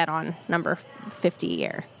like dead on number 50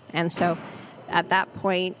 year. And so at that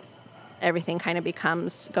point, everything kind of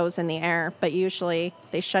goes in the air. But usually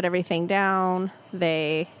they shut everything down.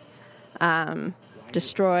 They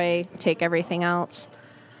destroy, take everything else.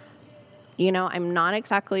 You know, I'm not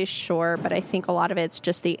exactly sure, but I think a lot of it's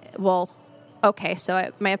just the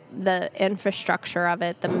infrastructure of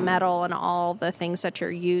it, the metal and all the things that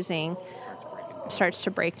you're using starts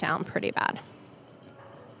to break down pretty bad.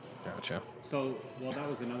 Gotcha. So, well, that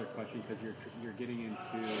was another question because you're getting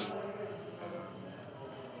into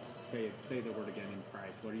say the word again in Price.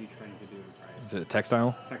 What are you trying to do in Price? Is it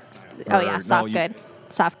textile? Textile. Oh Or yeah, no,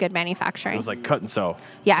 soft good It manufacturing. was like cut and sew.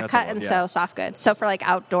 Yeah, That's cut what it and was, sew, soft good. So for like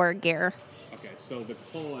outdoor gear. Okay, so the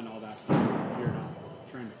coal and all that stuff, you're not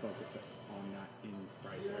trying to focus on that in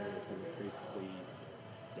Price area because it's basically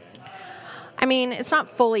dead. I mean, it's not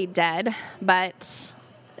fully dead, but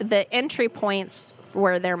the entry points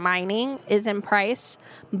where they're mining is in Price,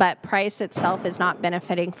 but Price itself is not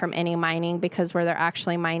benefiting from any mining because where they're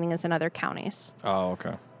actually mining is in other counties. Oh,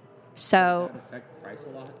 okay. So Does that affect Price a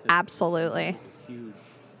lot? 'Cause absolutely. it's a huge.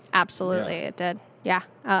 Absolutely, Yeah. it did. Yeah,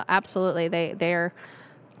 absolutely. They're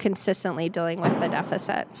consistently dealing with the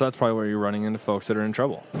deficit. So that's probably where you're running into folks that are in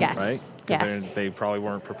trouble. Yes. Right? Because Yes. they probably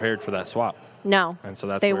weren't prepared for that swap. No, And so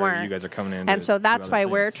that's they where weren't. you guys are coming in. And to so do that's other why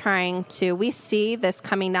we're things. trying to. We see this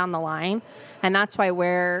coming down the line, and that's why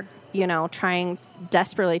we're trying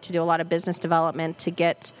desperately to do a lot of business development to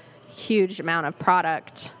get huge amount of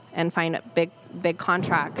product and find big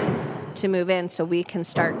contracts to move in, so we can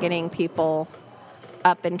start getting people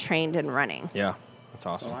up and trained and running. Yeah, that's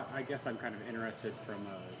awesome. So I guess I'm kind of interested from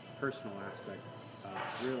a personal aspect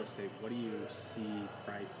of real estate. What do you see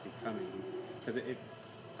Price becoming? Because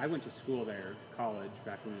I went to school there, college,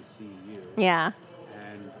 back when it was CEU. Yeah,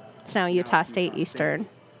 And it's now Utah State Eastern.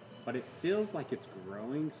 But it feels like it's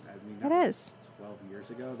growing. I mean, that It was is. 12 years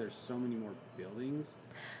ago. There's so many more buildings.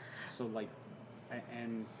 So like,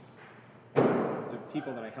 and the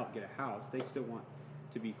people that I help get a house, they still want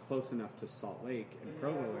to be close enough to Salt Lake and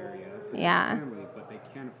Provo area. 'Cause they're Yeah. family, but they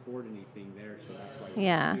can't afford anything there, so that's why they're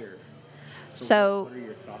Yeah. here. So what are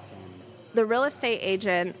your thoughts on? the real estate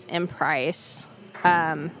agent in Price,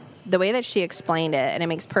 the way that she explained it, and it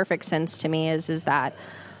makes perfect sense to me, is that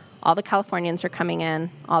all the Californians are coming in,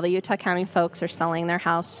 all the Utah County folks are selling their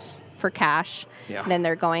house for cash, Yeah. then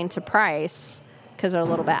they're going to Price because they're a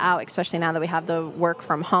little bit out, especially now that we have the work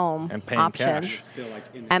from home And paying options. cash. Still like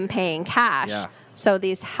in And paying cash. Yeah. So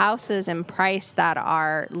these houses in Price that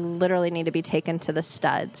are literally need to be taken to the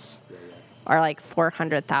studs are like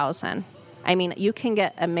 $400,000. I mean, you can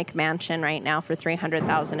get a McMansion right now for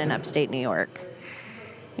 $300,000 in upstate New York,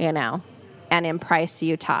 and in Price,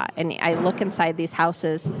 Utah. And I look inside these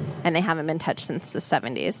houses, and they haven't been touched since the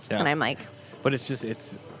 70s. Yeah. And I'm like, But it's just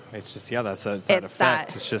yeah, that's that It's effect.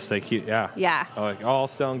 that- It's just like yeah. Yeah. Like I'll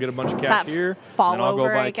sell and get a bunch of It's cash that here, fall and I'll go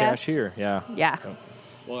over, buy I cash guess. here. Yeah. yeah,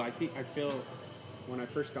 Well, I feel when I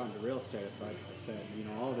first got into real estate, I said,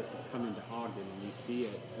 all this is coming to Ogden, and you see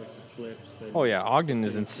it with the flips. And Oh yeah, Ogden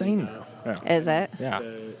is insane now. Yeah. is it? Yeah.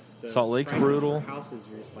 The Salt Lake's prices for brutal. Houses,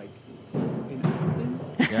 you're just like, in Ogden?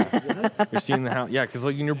 Yeah. You're seeing the house. Yeah, because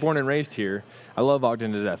like when you're born and raised here, I love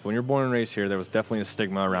Ogden to death. When you're born and raised here, there was definitely a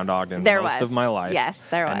stigma around Ogden There most was. of my life. Yes,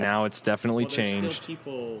 there And was. now it's definitely Well, there's changed. still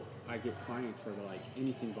people, I get clients where they're like,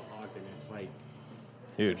 anything but Ogden. It's like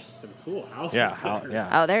Huge. some cool houses. Yeah, there.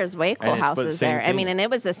 yeah. Oh, there's way cool And it's- but houses same there. I thing. mean, and it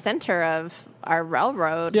was the center of our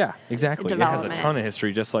railroad. Yeah, exactly. It has a Development. ton of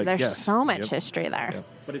history, just like There's yes. so much Yep. history there. Yep.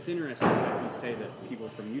 But it's interesting that you say that people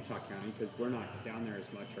from Utah County, because we're not down there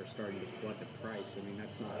as much, are starting to flood the price. I mean,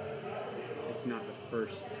 it's not the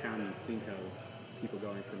first county you think of, people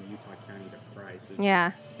going from Utah County to Price. It's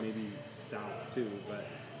Yeah. maybe south too, but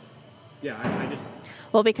yeah, I just,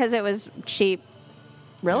 Well, because it was cheap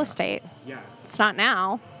real estate. yeah, It's not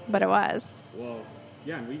now, but it was. well,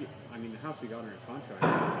 yeah, and the house we got under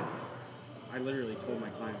contract, I literally told my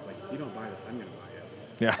clients, like, if you don't buy this, I'm going to buy it.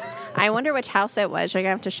 Yeah. I wonder which house it was. You're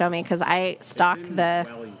going to have to show me because I stock It's in the.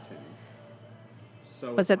 Wellington.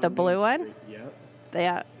 So Was it's it the on blue Main one? Street. Yep.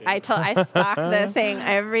 Yeah, I stock the thing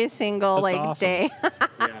every single That's like awesome. day.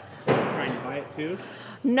 Yeah. Trying to buy it too?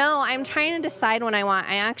 No, I'm trying to decide when I want.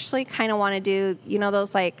 I actually kind of want to do,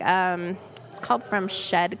 those like, it's called From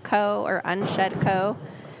Shedco or Unshedco.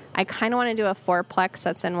 I kind of want to do a fourplex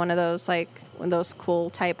that's in one of those like one of those cool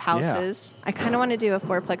type houses. I kind of want to do a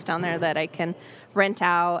fourplex down there that I can rent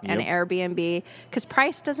out and Yep. Airbnb because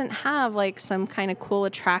Price doesn't have like some kind of cool,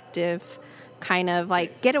 attractive kind of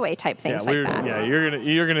like getaway type things like that. Yeah,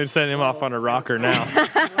 you're gonna send him off on a rocker now.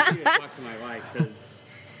 I want you to talk to my wife because,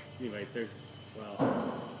 anyways,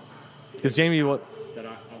 Because Jamie, what? that I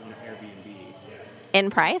want an Airbnb In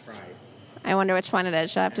Price? price. I wonder which one it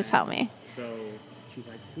is. You'll have to tell me. So she's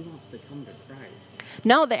like, who wants to come to Price?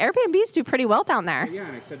 No, the Airbnbs do pretty well down there. But yeah,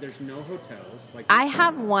 and I said, there's no hotels. Like, I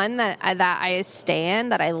have one that I stay in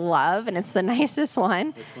that I love, and it's the nicest one.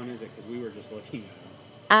 Which one is it? Because we were just looking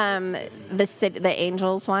at them. The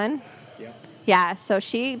Angels one. Yep. Yeah, so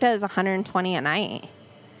she does 120 a night.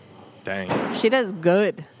 Dang, She does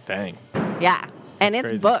good. dang. Yeah, and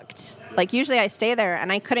That's it's crazy. booked. Like usually I stay there,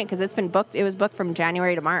 and I couldn't because it's been booked. It was booked from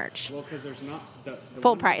January to March. Well, because there's not the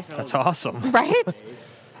Full one price. hotel That's that awesome. Right? stays,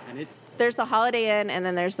 and it's There's the Holiday Inn, and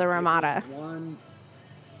then there's the Ramada. one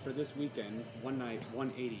for this weekend, one night,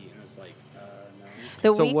 180, and I was like, no.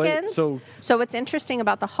 The So what- weekends. so- what's interesting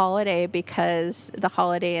about the Holiday, because the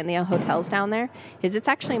Holiday and the hotels down there, is it's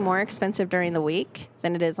actually more expensive during the week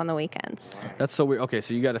than it is on the weekends. That's so weird. Okay,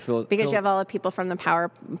 so you got to fill Because you have all the people from the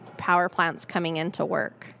power plants coming into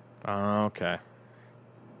work, Oh, okay.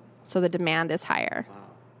 so the demand is higher. Wow.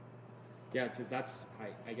 Yeah, I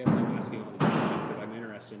guess I'm asking all the questions because I'm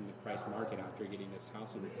interested in the Price market after getting this house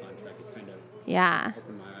under contract. It kind of Yeah,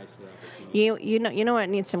 opened my eyes to the opportunity. you know what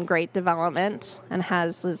needs some great development and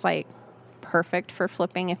is like perfect for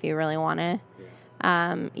flipping if you really want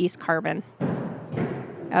to. East Carbon.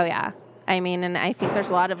 Oh yeah. I mean, and I think there's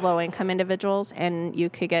a lot of low income individuals, and you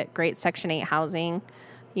could get great Section 8 housing,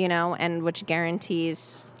 and which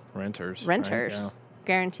guarantees Renters. renters. Right?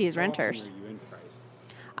 Guarantees How often renters. were you in Price?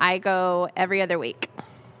 I go every other week.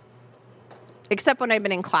 Except when I've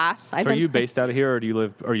been in class. So are you based out of here, or do you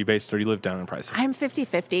live down in Price? I'm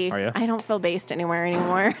 50-50. Are you? I don't feel based anywhere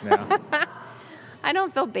anymore. Yeah. I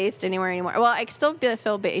don't feel based anywhere anymore. Well, I still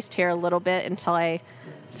feel based here a little bit until I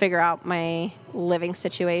figure out my living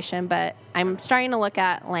situation. But I'm starting to look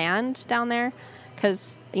at land down there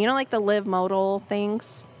because, like the live modal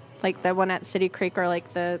things, like the one at City Creek or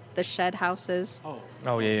like the shed houses. Oh,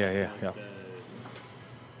 yeah.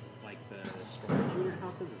 Like the storage unit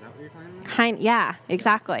houses? Is that what you're talking about? Yeah,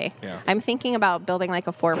 exactly. Yeah. I'm thinking about building like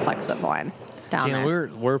a fourplex of one down See, and there.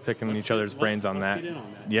 we're picking each other's brains on let's that. get in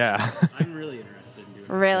on that. Yeah. I'm really interested in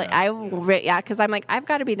doing Really, that. because I'm like, I've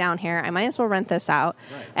got to be down here. I might as well rent this out.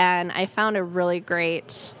 Right. And I found a really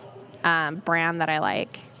great brand that I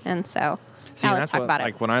like, and so See, now and let's that's talk what, about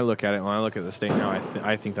like it. when I look at it, when I look at the state now,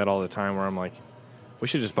 I think that all the time. Where I'm like, we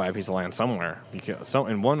should just buy a piece of land somewhere because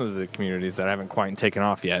in one of the communities that haven't quite taken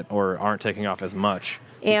off yet, or aren't taking off as much.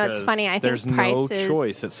 It's because funny, I think there's no prices-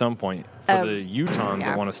 choice at some point for the Utahns yeah.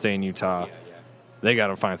 that want to stay in Utah. They got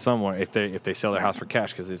to find somewhere if they sell their house for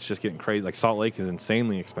cash because it's just getting crazy. Like Salt Lake is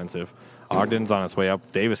insanely expensive. Ogden's on its way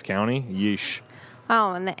up. Davis County, yeesh.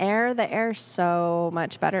 Oh, and the air's so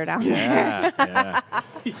much better down there. Yeah.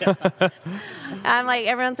 I'm like,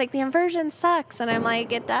 everyone's like, the inversion sucks, and I'm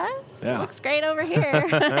like, it does. Yeah. It looks great over here.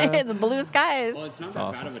 It's blue skies. Well, it's not It's that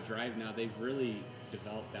awesome. bad of a drive now. They've really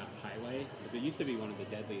developed that highway because it used to be one of the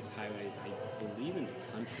deadliest highways, I believe, in the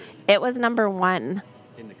country. It was number 1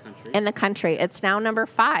 In the country. in the country. It's now number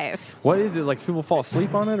 5. What is it? Like people fall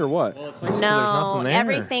asleep on it or what? Well, it's like No, nothing there?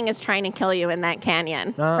 everything is trying to kill you in that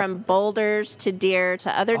canyon, Uh, from boulders to deer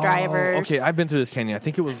to other drivers. Oh, okay, I've been through this canyon. I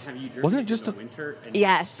think it was. Have you driven Wasn't it into just the a? winter and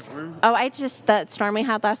Yes. storm? Oh, that storm we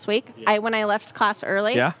had last week. When I left class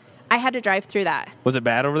early. Yeah? I had to drive through that. Was it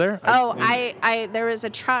bad over there? Oh, there was a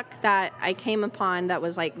truck that I came upon that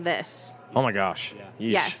was like this. Oh my gosh. Yeah.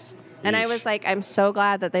 Yeesh. Yes. And I Yeesh. was like, I'm so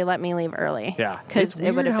glad that they let me leave early. Yeah, because it's it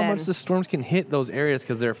would weird have how been. much the storms can hit those areas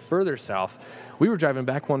because they're further south. We were driving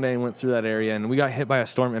back one day and went through that area, and we got hit by a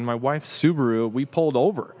storm. And my wife's Subaru, we pulled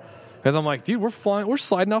over because I'm like, dude, we're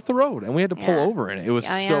sliding off the road, and we had to pull Yeah. over, and it was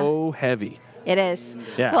Oh, yeah. so heavy. It is.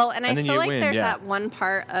 Yeah. Well, and I And then feel you like win, there's yeah. that one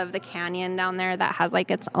part of the canyon down there that has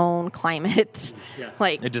like its own climate. Yes.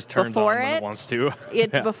 Like It just turns before on when it wants to.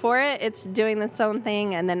 Yeah. Before it's doing its own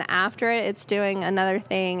thing, and then after it's doing another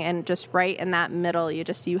thing, and just right in that middle, you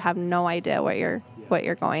have no idea what you're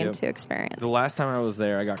going Yep. to experience. The last time I was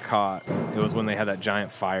there, I got caught. It was when they had that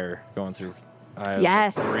giant fire going through.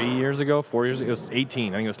 Yes. 3 years ago, 4 years ago. It was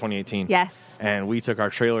 18. I think it was 2018. Yes. And we took our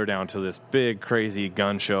trailer down to this big, crazy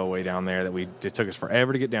gun show way down there it took us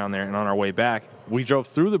forever to get down there. And on our way back, we drove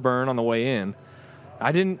through the burn on the way in.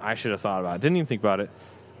 I should have thought about it. Didn't even think about it.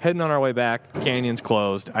 Heading on our way back, canyon's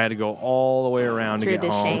closed. I had to go all the way around Through to get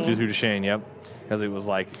home. Duchesne. Through Duchesne, yep. Because it was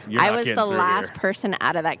like, you're I not was getting the through last here. person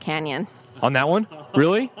out of that canyon. On that one?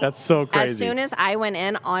 Really? That's so crazy. As soon as I went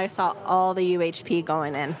in, I saw all the UHP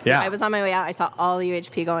going in. Yeah. I was on my way out. I saw all the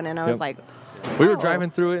UHP going in. I was Yep. like, We were oh, driving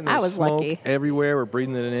through it, and I there was was smoke lucky. everywhere. We're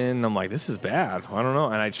breathing it in, and I'm like, this is bad. I don't know.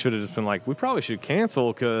 And I should have just been like, we probably should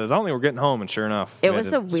cancel because I don't think we're getting home. And sure enough, It we was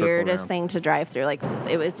had the to circle weirdest around. thing to drive through. Like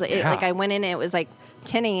Yeah. like I went in, it was like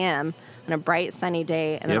 10 a.m. on a bright sunny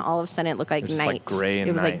day, and then Yep. all of a sudden it looked like It was night. just like gray and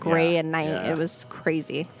it was night, like gray yeah. and night. Yeah. It was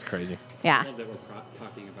crazy. It's crazy. Yeah. I love that we're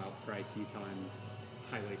talking about Price, Utah, and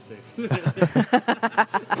Highway 6.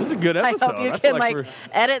 This is a good I episode. hope you I feel can like we're-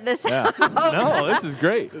 edit this yeah. out. No, this is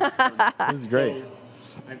great. This is great.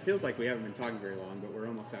 So, it feels like we haven't been talking very long, but we're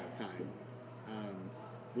almost out of time.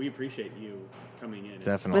 We appreciate you coming in. It's-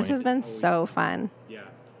 Definitely. This has been so fun. Yeah,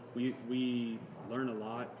 we learn a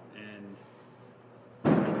lot, and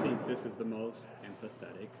I think this is the most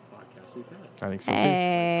empathetic podcast we've had. I think so too.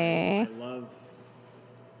 Hey.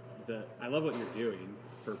 I love what you're doing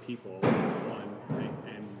for people. One,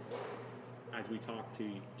 and as we talk to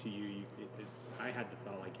you, I had the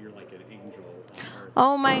thought like you're like an angel on earth.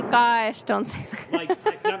 Oh my gosh! Don't say that.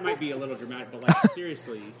 Like that might be a little dramatic, but like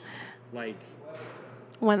seriously, like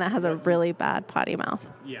One that has a really bad potty mouth.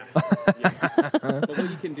 yeah. But what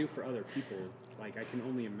you can do for other people, like I can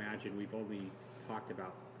only imagine. We've only talked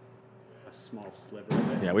about a small sliver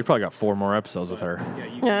of it. Yeah, we probably got 4 more episodes with her. Yeah,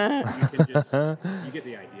 you can just you get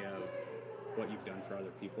the idea of what you've done for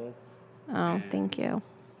other people. Oh, And thank you.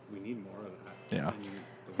 We need more of that. Yeah. in the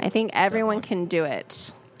I world. think everyone can do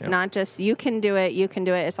it. Yep. Not just you can do it, you can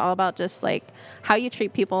do it. It's all about just like how you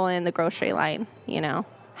treat people in the grocery line, you know?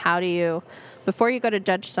 How do you, before you go to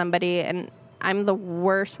judge somebody, and I'm the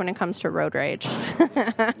worst when it comes to road rage.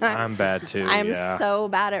 I'm bad too. I'm yeah. so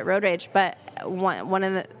bad at road rage. But one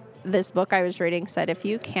of this book I was reading said if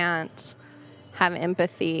you can't have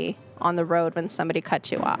empathy on the road when somebody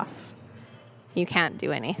cuts you off, you can't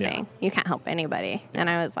do anything. Yeah. You can't help anybody. And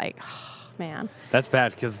I was like, oh, man. That's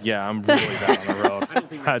bad because I'm really bad on the road. I don't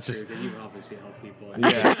think that's just true because you obviously help people.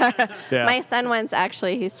 yeah. Yeah. My son once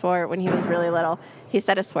actually, he swore when he was really little. He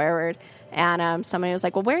said a swear word, and somebody was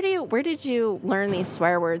like, "Well, where did you learn these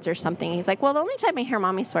swear words or something?" He's like, "Well, the only time I hear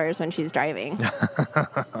mommy swear is when she's driving."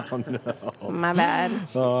 Oh no. My bad.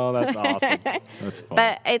 Oh, that's awesome. That's fun.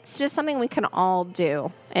 But it's just something we can all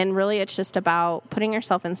do, and really, it's just about putting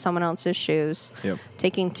yourself in someone else's shoes, Yep.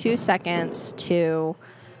 taking 2 seconds to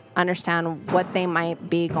understand what they might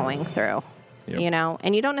be going through. Yep. You know,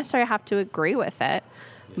 and you don't necessarily have to agree with it,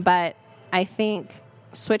 but I think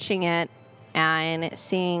switching it and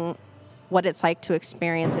seeing what it's like to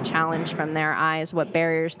experience a challenge from their eyes, what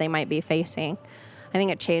barriers they might be facing, I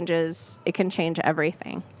think it can change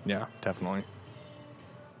everything. Yeah, definitely.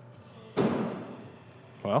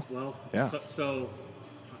 Well, Well, Yeah. so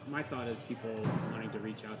my thought is people wanting to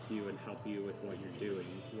reach out to you and help you with what you're doing.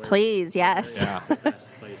 Please, yes. Yeah. Where's the best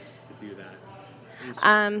place to do that?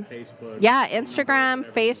 Instagram, Facebook. Yeah, Instagram,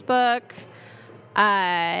 whatever. Facebook.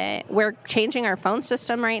 We're changing our phone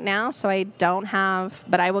system right now, so I don't have,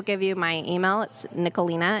 but I will give you my email. It's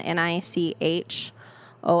Nicholina, NICHOLINAW.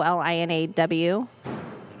 And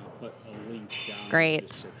I'll put a link down Great. in the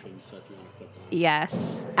description so if you want to click on it.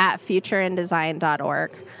 Yes, at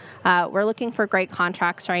futureindesign.org. We're looking for great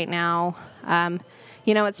contracts right now.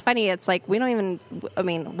 You know, it's funny. It's like we'll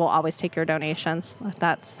always take your donations.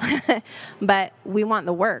 But we want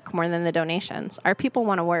the work more than the donations. Our people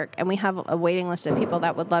want to work, and we have a waiting list of people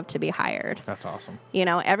that would love to be hired. that's awesome. You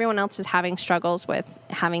know, everyone else is having struggles with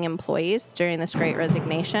having employees during this great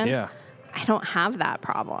resignation. Yeah. I don't have that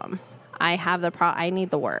problem. I have I need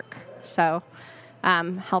the work. So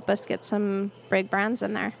help us get some big brands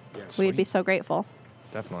in there. We'd be sweet. so grateful.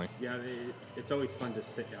 definitely. Yeah, it's always fun to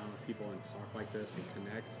sit down with people and talk like this and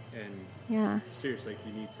connect. And Yeah. seriously, if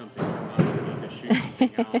you need something from us, you need to shoot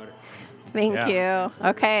something out. Thank you.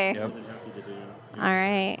 Okay. Yep. More than happy to do. All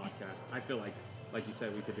right. Podcast. I feel like you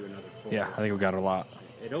said, we could do another 4. Yeah, I think we got a lot.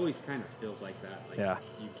 It always kind of feels like that. Like Yeah.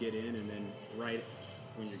 you get in, and then right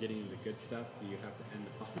when you're getting into the good stuff, you have to end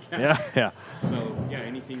the podcast. Yeah, yeah. So yeah,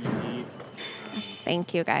 anything you need.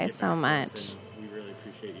 Thank you guys get so back to much. us, and we really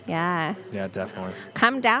appreciate you. Yeah. Yeah, definitely.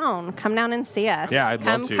 Come down and see us. Yeah, I'd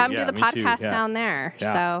come love to. Come Yeah, do the me too. podcast Yeah. down there.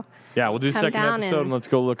 Yeah. So Yeah, we'll do a Come second down episode and and- let's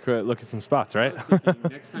go look at some spots, right?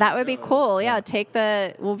 that would be cool. Yeah,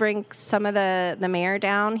 we'll bring some of the mayor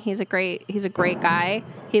down. He's a great guy.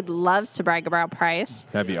 He loves to brag about price.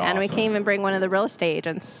 That'd be And we awesome. can even bring one of the real estate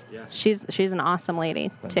agents. Yeah. She's an awesome lady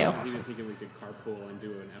too. I was even thinking we could carpool and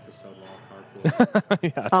do an episode while carpool. Yeah,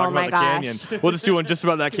 talk Oh about my the gosh. canyon. We'll just do one just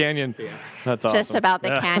about that canyon. That's awesome. Just about the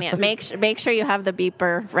Yeah. canyon. Make sure you have the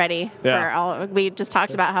beeper ready for Yeah. all. We just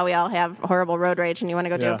talked about how we all have horrible road rage, and you want to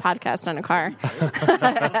go do Yeah. a podcast on a car.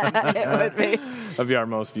 It would be. That'd be our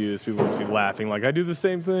most views. People would be laughing like, I do the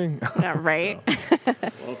same thing. Yeah, right.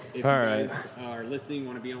 Well, if All you right. guys are listening,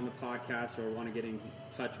 want to be on the podcast, or want to get in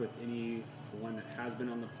touch with anyone that has been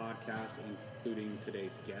on the podcast, including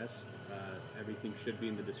today's guest, everything should be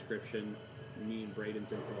in the description. Me and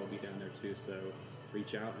Braden's info will be down there too, so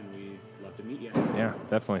reach out and we'd love to meet you. Yeah,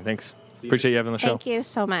 definitely. Thanks. you. Appreciate you having the show. Thank you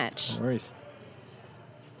so much. No worries.